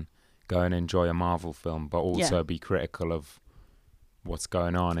can go and enjoy a Marvel film, but also be critical of what's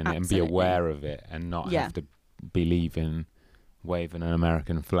going on in it and be aware of it, and not have to believe in waving an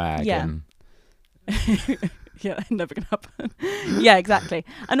American flag. Yeah. And yeah, never gonna happen. Yeah, exactly.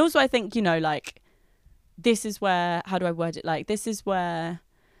 And also I think, like, this is where, how do I word it? Like, this is where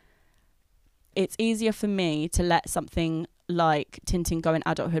it's easier for me to let something like Tintin go in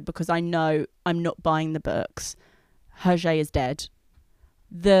adulthood, because I know I'm not buying the books. Hergé is dead.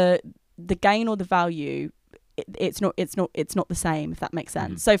 The gain or the value, it's not the same, if that makes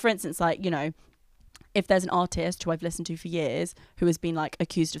sense. So for instance, like, if there's an artist who I've listened to for years who has been like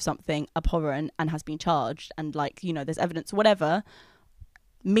accused of something abhorrent and has been charged, and like, there's evidence or whatever,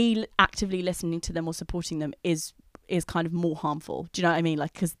 me actively listening to them or supporting them is kind of more harmful. Do you know what I mean?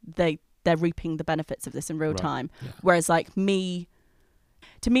 Like, because they're reaping the benefits of this in real time. Yeah. Whereas like to me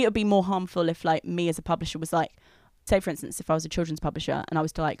it would be more harmful if like me as a publisher was like, say for instance, if I was a children's publisher and I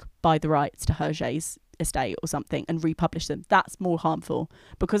was to like buy the rights to Hergé's estate or something and republish them, that's more harmful,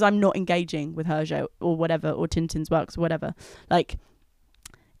 because I'm not engaging with Hergé or whatever, or Tintin's works or whatever. Like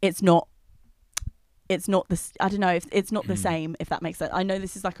it's not this, I don't know if it's not the same, if that makes sense. I know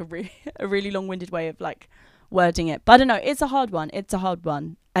this is like a really long-winded way of like wording it, but I don't know, it's a hard one.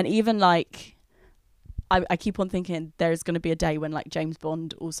 And even like I keep on thinking there's going to be a day when like James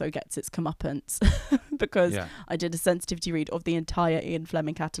Bond also gets its comeuppance because I did a sensitivity read of the entire Ian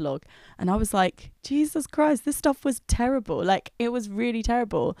Fleming catalogue, and I was like, Jesus Christ, this stuff was terrible. Like it was really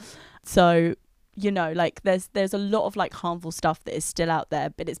terrible. So like there's a lot of like harmful stuff that is still out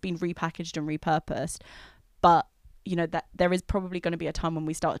there, but it's been repackaged and repurposed. But that there is probably going to be a time when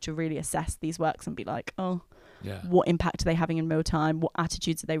we start to really assess these works and be like, what impact are they having in real time? What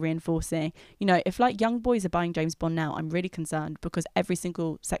attitudes are they reinforcing? If like young boys are buying James Bond now, I'm really concerned, because every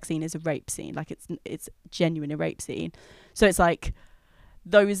single sex scene is a rape scene. Like it's genuine a rape scene. So it's like,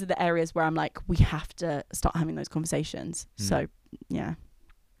 those are the areas where I'm like, we have to start having those conversations. So yeah.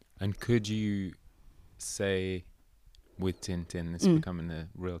 And could you say with Tintin, it's becoming a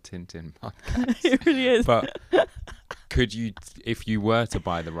real Tintin podcast. It really is. But could you, if you were to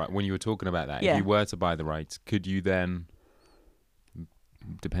buy the right, when you were talking about that, if you were to buy the rights, could you then,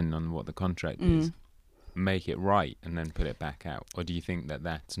 depending on what the contract is, make it right and then put it back out? Or do you think that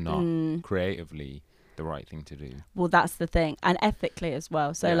that's not creatively the right thing to do? Well, that's the thing. And ethically as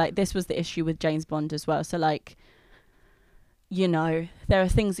well. So like this was the issue with James Bond as well. So like, there are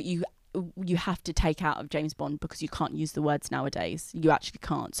things that you have to take out of James Bond because you can't use the words nowadays. You actually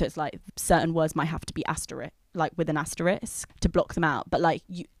can't. So it's like certain words might have to be asterisk, like with an asterisk, to block them out. But like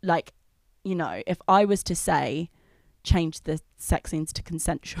if I was to say change the sex scenes to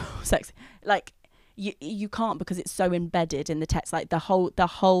consensual sex, like you can't, because it's so embedded in the text. Like the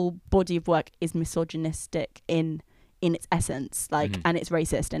whole body of work is misogynistic in its essence, like, and it's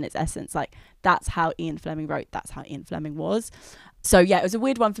racist in its essence. Like that's how Ian Fleming wrote, that's how Ian Fleming was. So yeah, it was a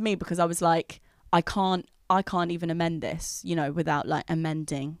weird one for me, because I was like, I can't even amend this, without like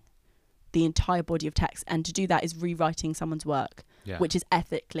amending the entire body of text. And to do that is rewriting someone's work, which is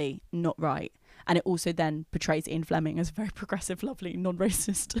ethically not right. And it also then portrays Ian Fleming as a very progressive, lovely,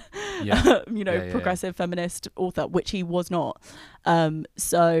 non-racist, progressive feminist author, which he was not.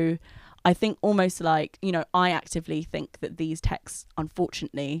 So I think almost like, I actively think that these texts,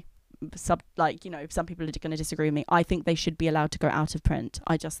 unfortunately, some people are going to disagree with me. I think they should be allowed to go out of print.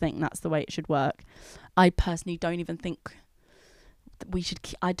 I just think that's the way it should work. I personally don't even think we should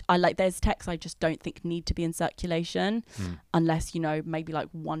I like, there's texts I just don't think need to be in circulation unless, you know, maybe like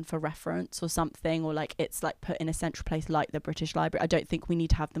one for reference or something, or like it's like put in a central place like the British Library. I don't think we need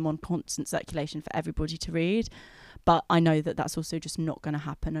to have them on constant circulation for everybody to read, but I know that that's also just not going to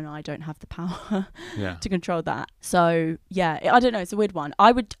happen, and I don't have the power to control that. So yeah, I don't know, it's a weird one.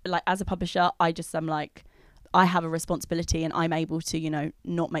 I would like, as a publisher, I just am like, I have a responsibility and I'm able to, you know,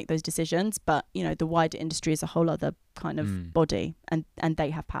 not make those decisions, but, you know, the wider industry is a whole other kind of body, and they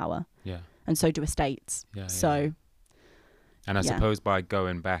have power. Yeah. And so do estates. Yeah. So. And I suppose by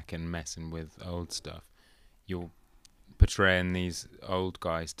going back and messing with old stuff, you're portraying these old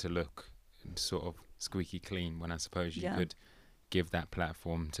guys to look sort of squeaky clean, when I suppose you could give that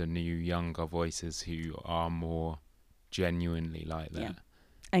platform to new, younger voices who are more genuinely like that. Yeah.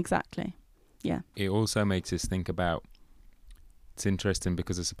 Exactly. Yeah. It also makes us think about, it's interesting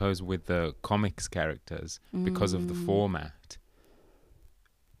because I suppose with the comics characters, because of the format,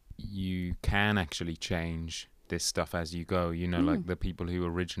 you can actually change this stuff as you go. You know, like the people who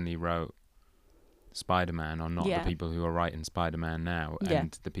originally wrote Spider-Man are not the people who are writing Spider-Man now,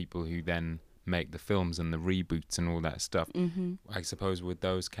 and the people who then make the films and the reboots and all that stuff. I suppose with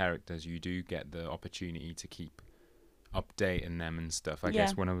those characters, you do get the opportunity to keep updating them and stuff. I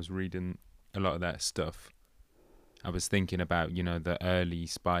guess when I was reading a lot of that stuff, I was thinking about, you know, the early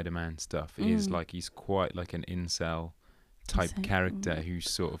Spider-Man stuff is like, he's quite like an incel type character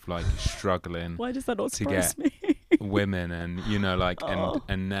who's sort of like struggling Why does that not to get me? women, and, you know, like,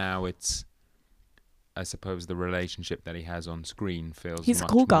 and now it's, I suppose the relationship that he has on screen feels he's much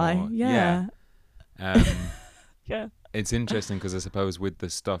a cool more, guy. Yeah. Yeah. It's interesting because I suppose with the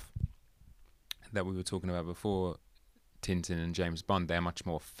stuff that we were talking about before, Tintin and James Bond, they're much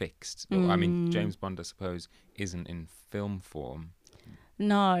more fixed. I mean, James Bond, I suppose, isn't in film form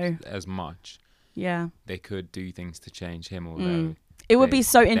as much. Yeah. They could do things to change him, although it would be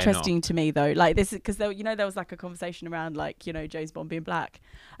so interesting to me though, like this, because you know, there was like a conversation around like, you know, James Bond being black,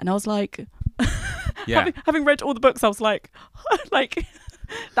 and I was like, having read all the books, I was like like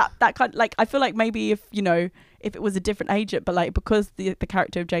that kind, like, I feel like maybe if, you know, if it was a different agent, but like, because the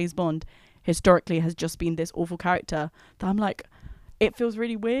character of James Bond historically has just been this awful character, that I'm like, it feels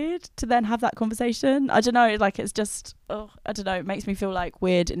really weird to then have that conversation. I don't know, like, it's just, I don't know, it makes me feel like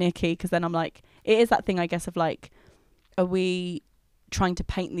weird and icky, because then I'm like, it is that thing, I guess, of like, are we trying to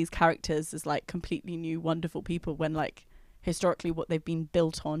paint these characters as like completely new, wonderful people, when like historically what they've been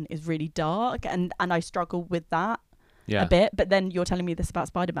built on is really dark, and I struggle with that a bit. But then you're telling me this about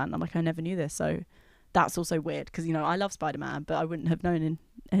Spider-Man, and I'm like, I never knew this, so that's also weird, because, you know, I love Spider-Man, but I wouldn't have known in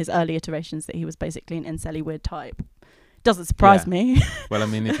his early iterations that he was basically an incel-y weird type. Doesn't surprise me. Well, I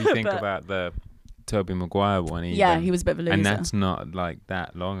mean, if you think about the Tobey Maguire one, he was a bit of a loser, and that's not like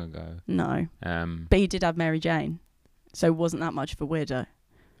that long ago. No. But he did have Mary Jane, so wasn't that much of a weirdo.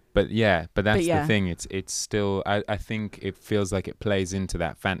 But that's the thing. It's still, I think it feels like it plays into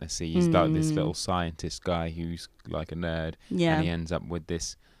that fantasy. He's like this little scientist guy who's like a nerd, and he ends up with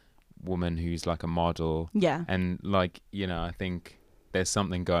this woman who's like a model. Yeah. And like, you know, I think there's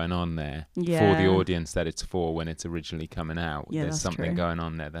something going on there for the audience that it's for when it's originally coming out. Yeah, there's something going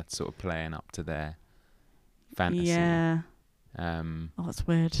on there that's sort of playing up to their fantasy. Yeah. That's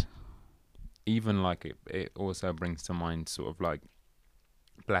weird. Even like it also brings to mind sort of like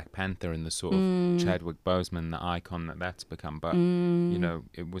Black Panther and the sort of Chadwick Boseman, the icon that's become. But, you know,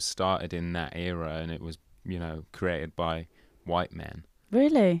 it was started in that era, and it was, you know, created by white men.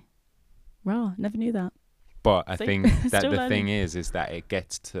 Really? Wow, never knew that. But I think that the thing is that it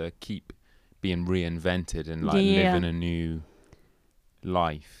gets to keep being reinvented and like living a new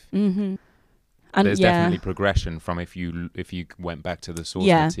life. And there's definitely progression from if you went back to the source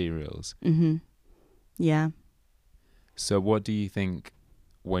materials. Yeah. So what do you think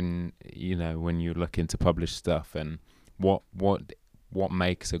when you're looking to publish stuff, and what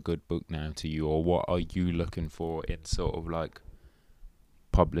makes a good book now to you, or what are you looking for in sort of like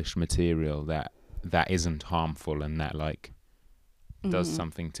published material that isn't harmful and that like does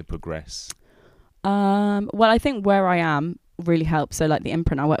something to progress? Well, I think where I am really helps. So like the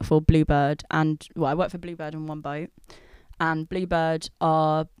imprint I work for, Bluebird, and I work for Bluebird and One Boat, and Bluebird,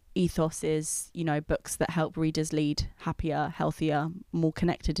 our ethos is, you know, books that help readers lead happier, healthier, more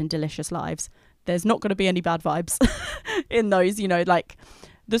connected and delicious lives. There's not going to be any bad vibes in those, you know, like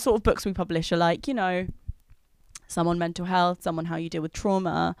the sort of books we publish are like, you know, some on mental health, some on how you deal with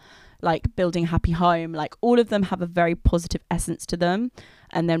trauma, like building a happy home, like all of them have a very positive essence to them.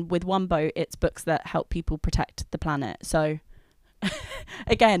 And then with One Boat, it's books that help people protect the planet. So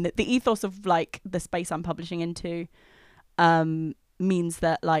again, the ethos of like the space I'm publishing into means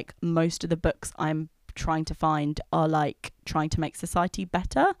that like most of the books I'm trying to find are like trying to make society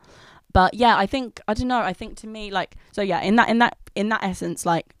better. But yeah, I think to me, like, so yeah, in that essence,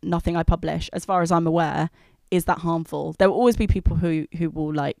 like, nothing I publish, as far as I'm aware, is that harmful. There will always be people who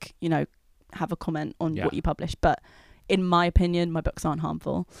will, like, you know, have a comment on what you publish, but in my opinion, my books aren't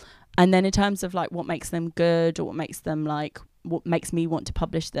harmful. And then in terms of like what makes them good, or what makes me want to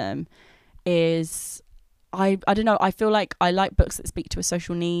publish them, is I don't know, I feel like I like books that speak to a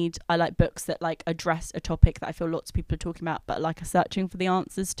social need. I like books that like address a topic that I feel lots of people are talking about but like are searching for the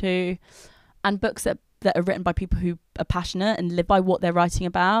answers to, and books that are written by people who are passionate and live by what they're writing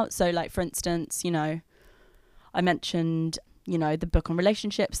about. So like, for instance, you know, I mentioned, you know, the book on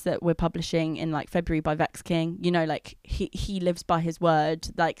relationships that we're publishing in like February by Vex King. You know, like he lives by his word.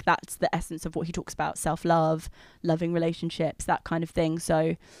 Like, that's the essence of what he talks about: self-love, loving relationships, that kind of thing.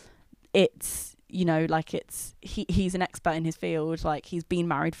 So it's, you know, like, it's he's an expert in his field. Like, he's been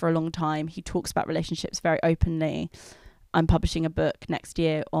married for a long time. He talks about relationships very openly. I'm publishing a book next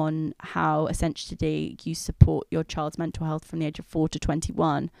year on how essentially you support your child's mental health from the age of 4 to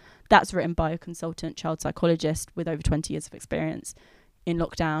 21. That's written by a consultant child psychologist with over 20 years of experience. In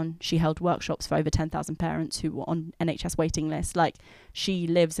lockdown, she held workshops for over 10,000 parents who were on NHS waiting lists. Like, she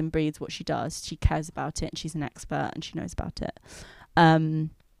lives and breathes what she does. She cares about it, and she's an expert, and she knows about it.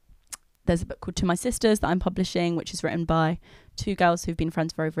 There's a book called To My Sisters that I'm publishing, which is written by 2 girls who've been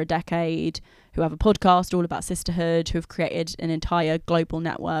friends for over a decade, who have a podcast all about sisterhood, who have created an entire global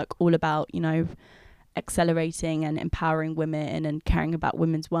network all about, you know, accelerating and empowering women and caring about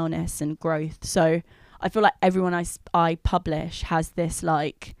women's wellness and growth. So I feel like everyone I publish has this,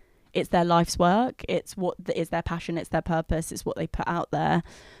 like, it's their life's work, it's their passion, it's their purpose, it's what they put out there.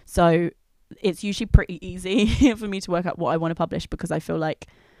 So it's usually pretty easy for me to work out what I want to publish, because I feel like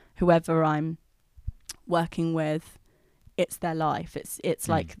whoever I'm working with, it's their life. It's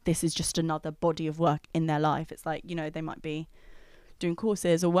like, this is just another body of work in their life. It's like, you know, they might be doing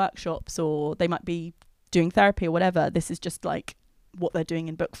courses or workshops, or they might be doing therapy or whatever. This is just like what they're doing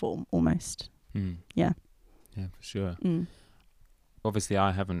in book form almost. Yeah, for sure. Obviously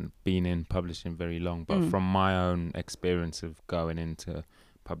I haven't been in publishing very long, but from my own experience of going into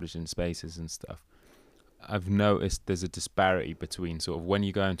publishing spaces and stuff, I've noticed there's a disparity between sort of when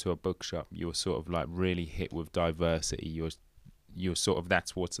you go into a bookshop, you're sort of like really hit with diversity. You're sort of,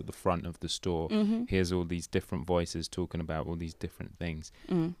 that's what's at the front of the store. Here's all these different voices talking about all these different things.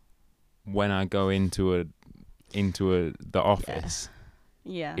 When I go into the office,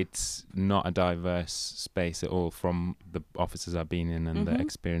 it's not a diverse space at all from the offices I've been in and the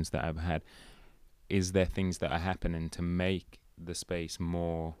experience that I've had. Is there things that are happening to make the space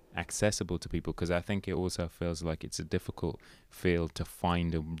more accessible to people? Because I think it also feels like it's a difficult field to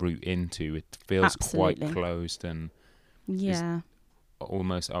find a route into. It feels quite closed and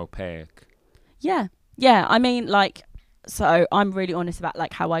almost opaque. Yeah. I mean, like, so I'm really honest about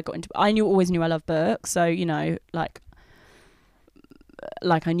like how I got into. I always knew I loved books. So, you know, like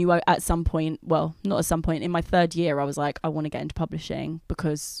I knew at some point, well, not at some point, in my 3rd year, I was like, I want to get into publishing,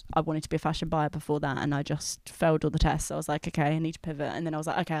 because I wanted to be a fashion buyer before that, and I just failed all the tests. So I was like, okay, I need to pivot. And then I was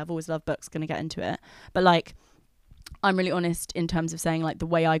like, okay, I've always loved books, going to get into it. But like, I'm really honest in terms of saying, like, the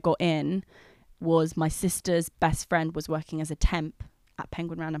way I got in was my sister's best friend was working as a temp at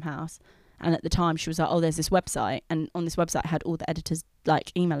Penguin Random House. And at the time she was like, oh, there's this website. And on this website I had all the editors'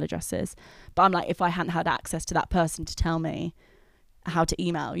 like email addresses. But I'm like, if I hadn't had access to that person to tell me how to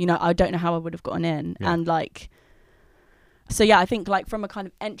email, you know, I don't know how I would have gotten in. And like, so yeah, I think like from a kind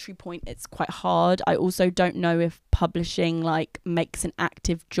of entry point, it's quite hard. I also don't know if publishing like makes an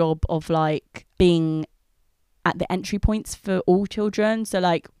active job of like being at the entry points for all children. So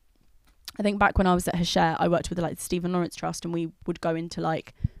like, I think back when I was at Hachette, I worked with like the Stephen Lawrence Trust, and we would go into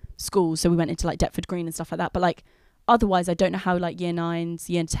like schools. So we went into like Deptford Green and stuff like that. But like, otherwise, I don't know how like year 9s,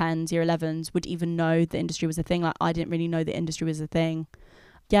 year 10s, year 11s would even know the industry was a thing. Like, I didn't really know the industry was a thing.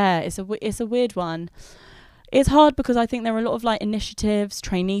 Yeah, it's a weird one. It's hard because I think there are a lot of like initiatives,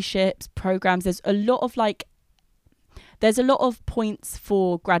 traineeships, programs. There's a lot of points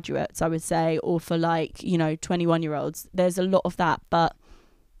for graduates, I would say, or for like, you know, 21-year-olds. There's a lot of that, but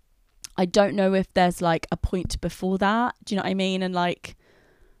I don't know if there's like a point before that. Do you know what I mean? And like,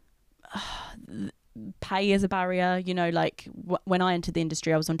 pay is a barrier, you know, like when I entered the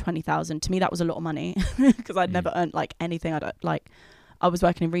industry, I was on 20,000. To me, that was a lot of money because I'd never earned like anything. I was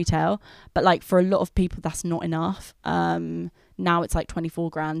working in retail, but like for a lot of people, that's not enough. Now it's like 24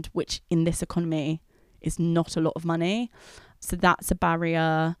 grand, which in this economy is not a lot of money. So that's a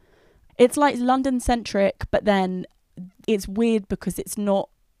barrier. It's like London centric, but then it's weird because it's not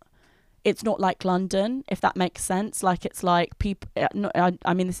it's not like London, if that makes sense. Like, it's like people,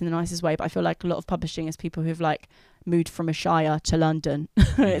 I mean this in the nicest way, but I feel like a lot of publishing is people who've like moved from a shire to London.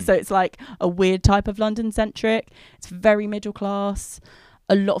 So it's like a weird type of London centric. It's very middle class.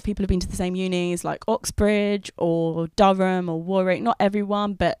 A lot of people have been to the same unis like Oxbridge or Durham or Warwick. Not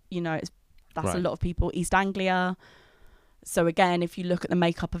everyone, but you know, that's a lot of people. East Anglia. So again, if you look at the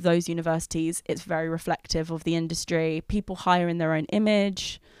makeup of those universities, it's very reflective of the industry. People hire in their own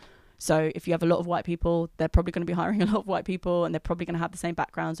image. So if you have a lot of white people, they're probably going to be hiring a lot of white people, and they're probably going to have the same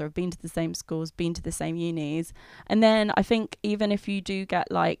backgrounds or have been to the same schools, been to the same unis. And then I think even if you do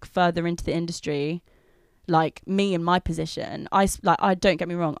get like further into the industry, like me in my position, I don't get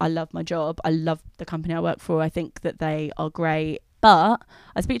me wrong, I love my job. I love the company I work for. I think that they are great. But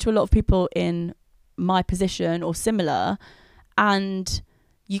I speak to a lot of people in my position or similar, and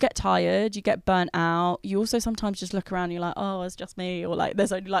you get tired, you get burnt out. You also sometimes just look around and you're like, oh, it's just me, or like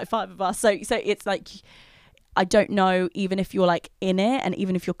there's only like 5 of us. So it's like, I don't know, even if you're like in it and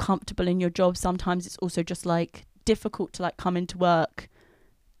even if you're comfortable in your job, sometimes it's also just like difficult to like come into work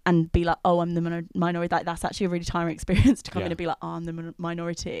and be like, oh, I'm the minority. Like, that's actually a really tiring experience to come in and be like, oh, I'm the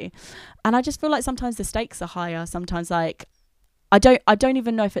minority. And I just feel like sometimes the stakes are higher. Sometimes like, I don't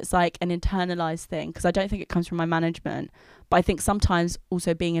even know if it's like an internalized thing, because I don't think it comes from my management, but I think sometimes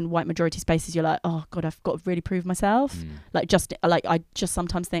also being in white majority spaces, you're like, oh God, I've got to really prove myself. I just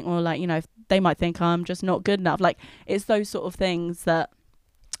sometimes think, well, like, you know, if they might think I'm just not good enough. Like, it's those sort of things that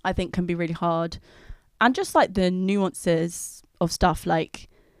I think can be really hard. And just like the nuances of stuff, like,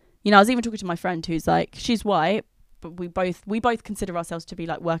 you know, I was even talking to my friend who's like, she's white, but we both consider ourselves to be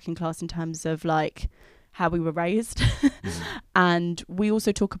like working class in terms of like how we were raised. And we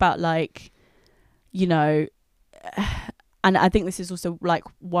also talk about like, you know, and I think this is also like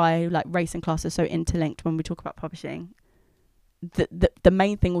why like race and class are so interlinked when we talk about publishing. The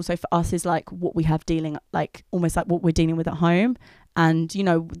main thing also for us is like what we have dealing, like almost like what we're dealing with at home. And, you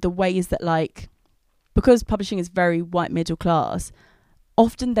know, the ways that like, because publishing is very white middle class,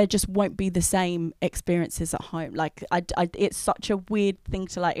 often there just won't be the same experiences at home. Like it's such a weird thing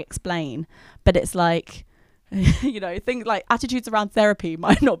to like explain, but it's like, you know, things like attitudes around therapy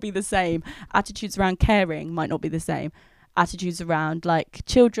might not be the same. Attitudes around caring might not be the same. Attitudes around like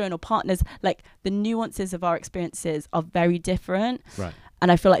children or partners, like the nuances of our experiences are very different. Right.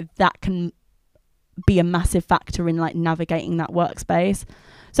 And I feel like that can be a massive factor in like navigating that workspace.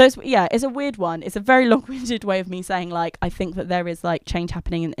 So it's a weird one. It's a very long-winded way of me saying like, I think that there is like change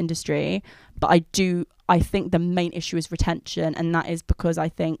happening in the industry, but I think the main issue is retention. And that is because I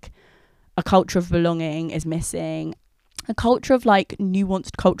think a culture of belonging is missing. A culture of like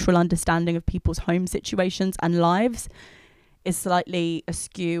nuanced cultural understanding of people's home situations and lives is slightly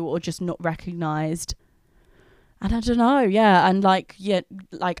askew or just not recognised. And I don't know, and like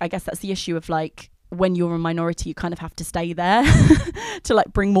I guess that's the issue of like, when you're a minority, you kind of have to stay there to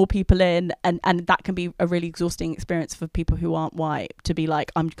like bring more people in, and that can be a really exhausting experience for people who aren't white, to be like,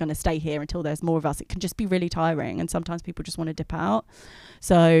 I'm going to stay here until there's more of us. It can just be really tiring, and sometimes people just want to dip out.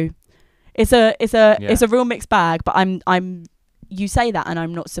 So it's a real mixed bag. But I'm you say that and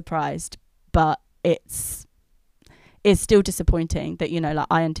I'm not surprised, but it's still disappointing that, you know, like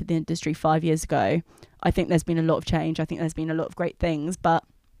I entered the industry 5 years ago. I think there's been a lot of change. I think there's been a lot of great things, but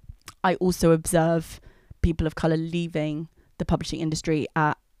I also observe people of colour leaving the publishing industry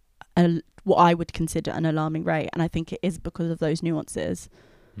at what I would consider an alarming rate. And I think it is because of those nuances.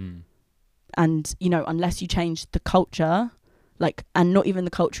 And, you know, unless you change the culture, like, and not even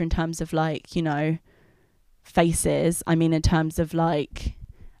the culture in terms of like, you know, faces, I mean in terms of like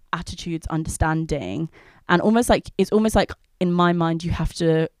attitudes, understanding, and it's almost like in my mind you have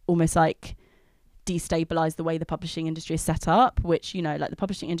to almost like destabilize the way the publishing industry is set up, which, you know, like the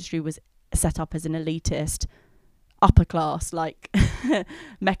publishing industry was set up as an elitist upper class like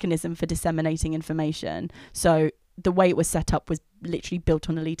mechanism for disseminating information. So the way it was set up was literally built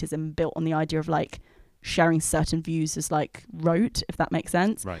on elitism, built on the idea of like sharing certain views as like rote, if that makes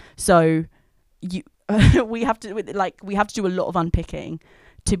sense. Right. So we have to do a lot of unpicking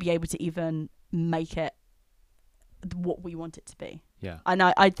to be able to even make it what we want it to be. Yeah. And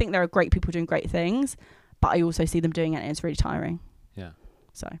I think there are great people doing great things, but I also see them doing it and it's really tiring. Yeah.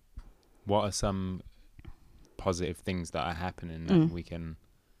 So what are some positive things that are happening that we can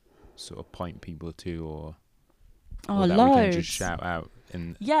sort of point people to, or that loads. We can just shout out?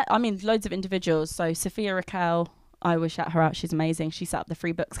 I mean, loads of individuals. So Sophia Raquel, I always shout her out. She's amazing. She set up the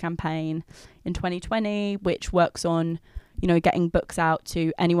Free Books campaign in 2020, which works on, you know, getting books out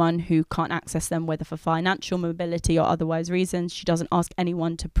to anyone who can't access them, whether for financial, mobility or otherwise reasons. She doesn't ask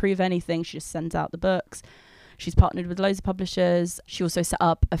anyone to prove anything. She just sends out the books. She's partnered with loads of publishers. She also set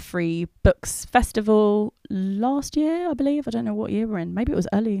up a free books festival last year, I believe. I don't know what year we're in. Maybe it was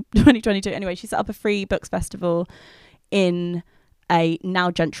early 2022. Anyway, she set up a free books festival in a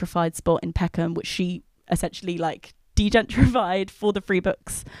now gentrified spot in Peckham, which she essentially like de-gentrified for the free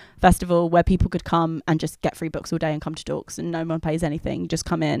books festival, where people could come and just get free books all day and come to talks and no one pays anything. You just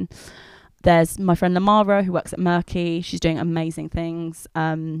come in. There's my friend Lamara, who works at Murky. She's doing amazing things.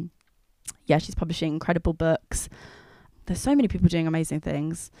 She's publishing incredible books. There's so many people doing amazing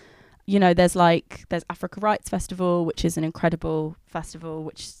things. You know, there's Africa Writes Festival, which is an incredible festival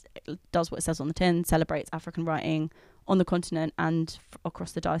which does what it says on the tin, celebrates African writing on the continent and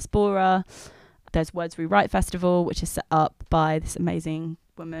across the diaspora. There's Words We Write Festival, which is set up by this amazing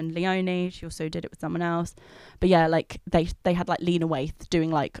woman, Leonie. She also did it with someone else. But yeah, like they had like Lena Waithe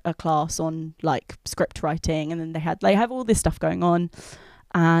doing like a class on like script writing, and then they have all this stuff going on.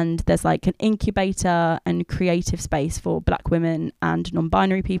 And there's like an incubator and creative space for Black women and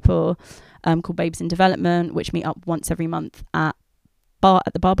non-binary people called Babes in Development, which meet up once every month at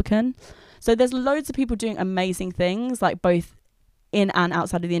the Barbican. So there's loads of people doing amazing things, like both in and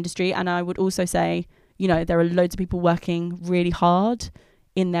outside of the industry. And I would also say, you know, there are loads of people working really hard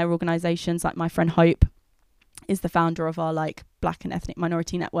in their organisations. Like my friend Hope is the founder of our like Black and ethnic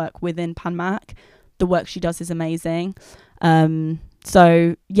minority network within PanMac. The work she does is amazing.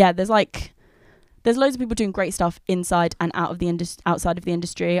 So yeah, there's loads of people doing great stuff inside and outside of the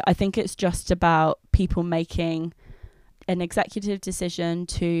industry. I think it's just about people making an executive decision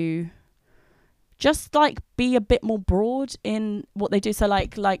to just like be a bit more broad in what they do. So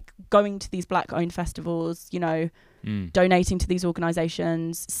like going to these Black owned festivals, you know, donating to these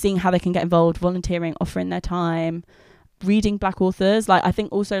organizations, seeing how they can get involved, volunteering, offering their time, reading Black authors. Like I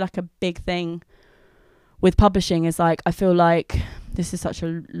think also like a big thing with publishing is like, I feel like this is such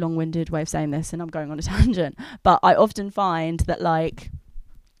a long-winded way of saying this and I'm going on a tangent, but I often find that like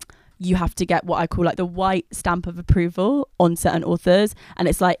you have to get what I call like the white stamp of approval on certain authors. And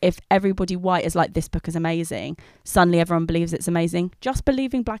it's like, if everybody white is like, this book is amazing, suddenly everyone believes it's amazing. Just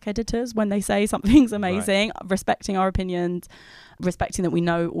believing Black editors when they say something's amazing, right. Respecting our opinions, respecting that we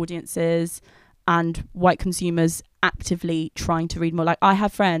know audiences, and white consumers actively trying to read more. Like I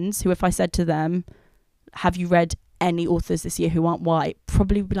have friends who, if I said to them, have you read any authors this year who aren't white,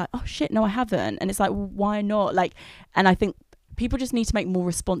 probably would be like, oh shit, no I haven't. And it's like, well, why not? Like, and I think people just need to make more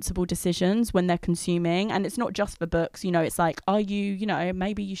responsible decisions when they're consuming. And it's not just for books, you know, it's like, are you know,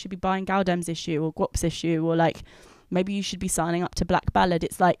 maybe you should be buying Galdem's issue or Guap's issue, or like maybe you should be signing up to Black Ballad.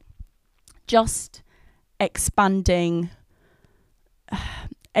 It's like just expanding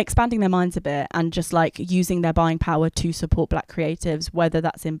their minds a bit and just like using their buying power to support Black creatives, whether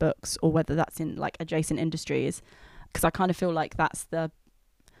that's in books or whether that's in like adjacent industries. Because I kind of feel like that's the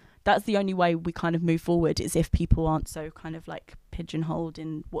only way we kind of move forward, is if people aren't so kind of like pigeonholed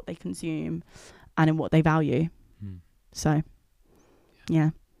in what they consume and in what they value. So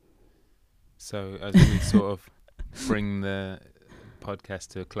yeah. So as we sort of bring the podcast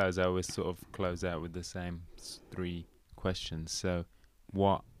to a close, I always sort of close out with the same 3 questions. So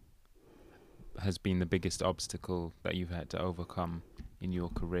what has been the biggest obstacle that you've had to overcome in your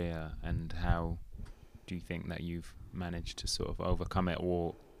career, and how do you think that you've managed to sort of overcome it,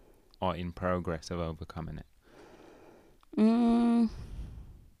 or are in progress of overcoming it?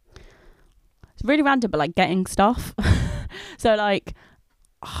 It's really random, but like getting stuff. So like,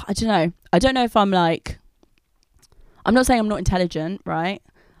 I don't know if I'm like, I'm not saying I'm not intelligent, right?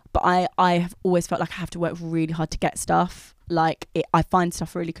 But I have always felt like I have to work really hard to get stuff. Like I find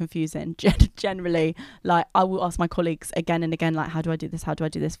stuff really confusing generally. Like I will ask my colleagues again and again, like, how do I do this?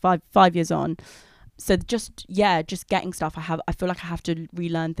 5 years on. So just getting stuff. I feel like I have to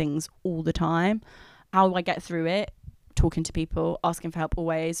relearn things all the time. How do I get through it? Talking to people, asking for help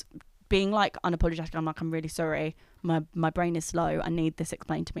always, being like unapologetic. I'm like, I'm really sorry. My brain is slow. I need this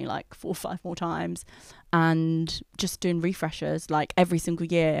explained to me like 4 or 5 more times. And just doing refreshers. Like every single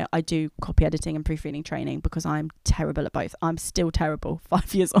year I do copy editing and proofreading training, because I'm terrible at both. I'm still terrible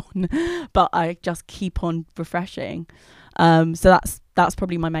 5 years on, but I just keep on refreshing. So that's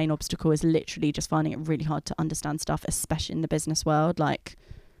probably my main obstacle, is literally just finding it really hard to understand stuff, especially in the business world. Like,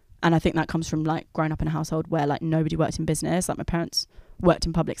 and I think that comes from like growing up in a household where like nobody worked in business. Like my parents worked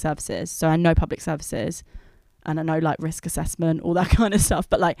in public services, so I know public services and I know like risk assessment, all that kind of stuff.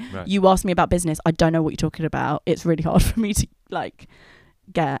 But like, right. You ask me about business, I don't know what you're talking about. It's really hard for me to like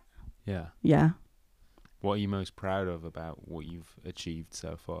get. Yeah. What are you most proud of about what you've achieved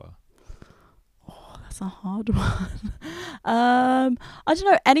so far? Oh, that's a hard one. I don't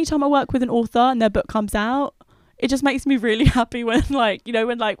know. Anytime I work with an author and their book comes out, it just makes me really happy when like, you know,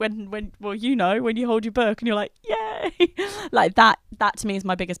 when you hold your book and you're like, yay. Like that to me is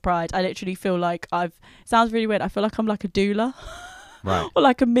my biggest pride. I literally feel like sounds really weird, I feel like I'm like a doula. Right. Or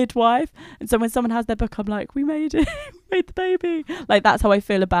like a midwife. And so when someone has their book, I'm like, we made it. We made the baby. Like that's how I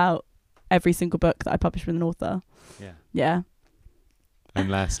feel about every single book that I publish with an author. Yeah. And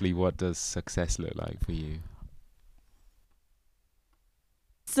lastly, what does success look like for you?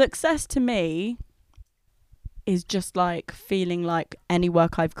 Success to me is just like feeling like any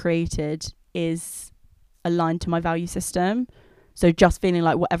work I've created is aligned to my value system. So just feeling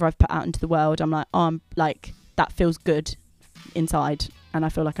like whatever I've put out into the world, I'm like, oh, I'm like, that feels good inside, and I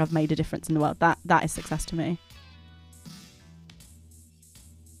feel like I've made a difference in the world. That is success to me.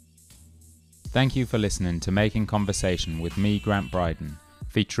 Thank you for listening to Making Conversation with me, Grant Bryden,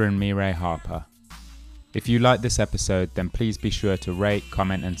 featuring Mireille Harper. If you like this episode, then please be sure to rate,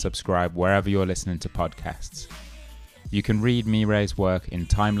 comment and subscribe wherever you're listening to podcasts. You can read Mireille's work in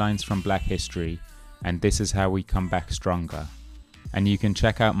Timelines from Black History and This Is How We Come Back Stronger. And you can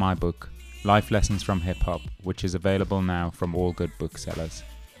check out my book, Life Lessons from Hip Hop, which is available now from all good booksellers.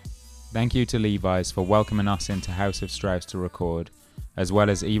 Thank you to Levi's for welcoming us into House of Strauss to record, as well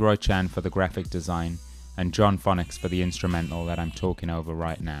as Eroy Chan for the graphic design and John Phonics for the instrumental that I'm talking over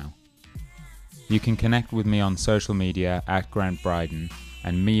right now. You can connect with me on social media at Grant Bryden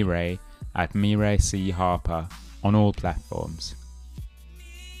and Mireille at Mireille C. Harper on all platforms.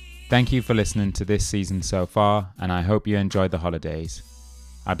 Thank you for listening to this season so far, and I hope you enjoyed the holidays.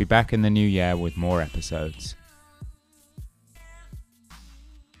 I'll be back in the new year with more episodes.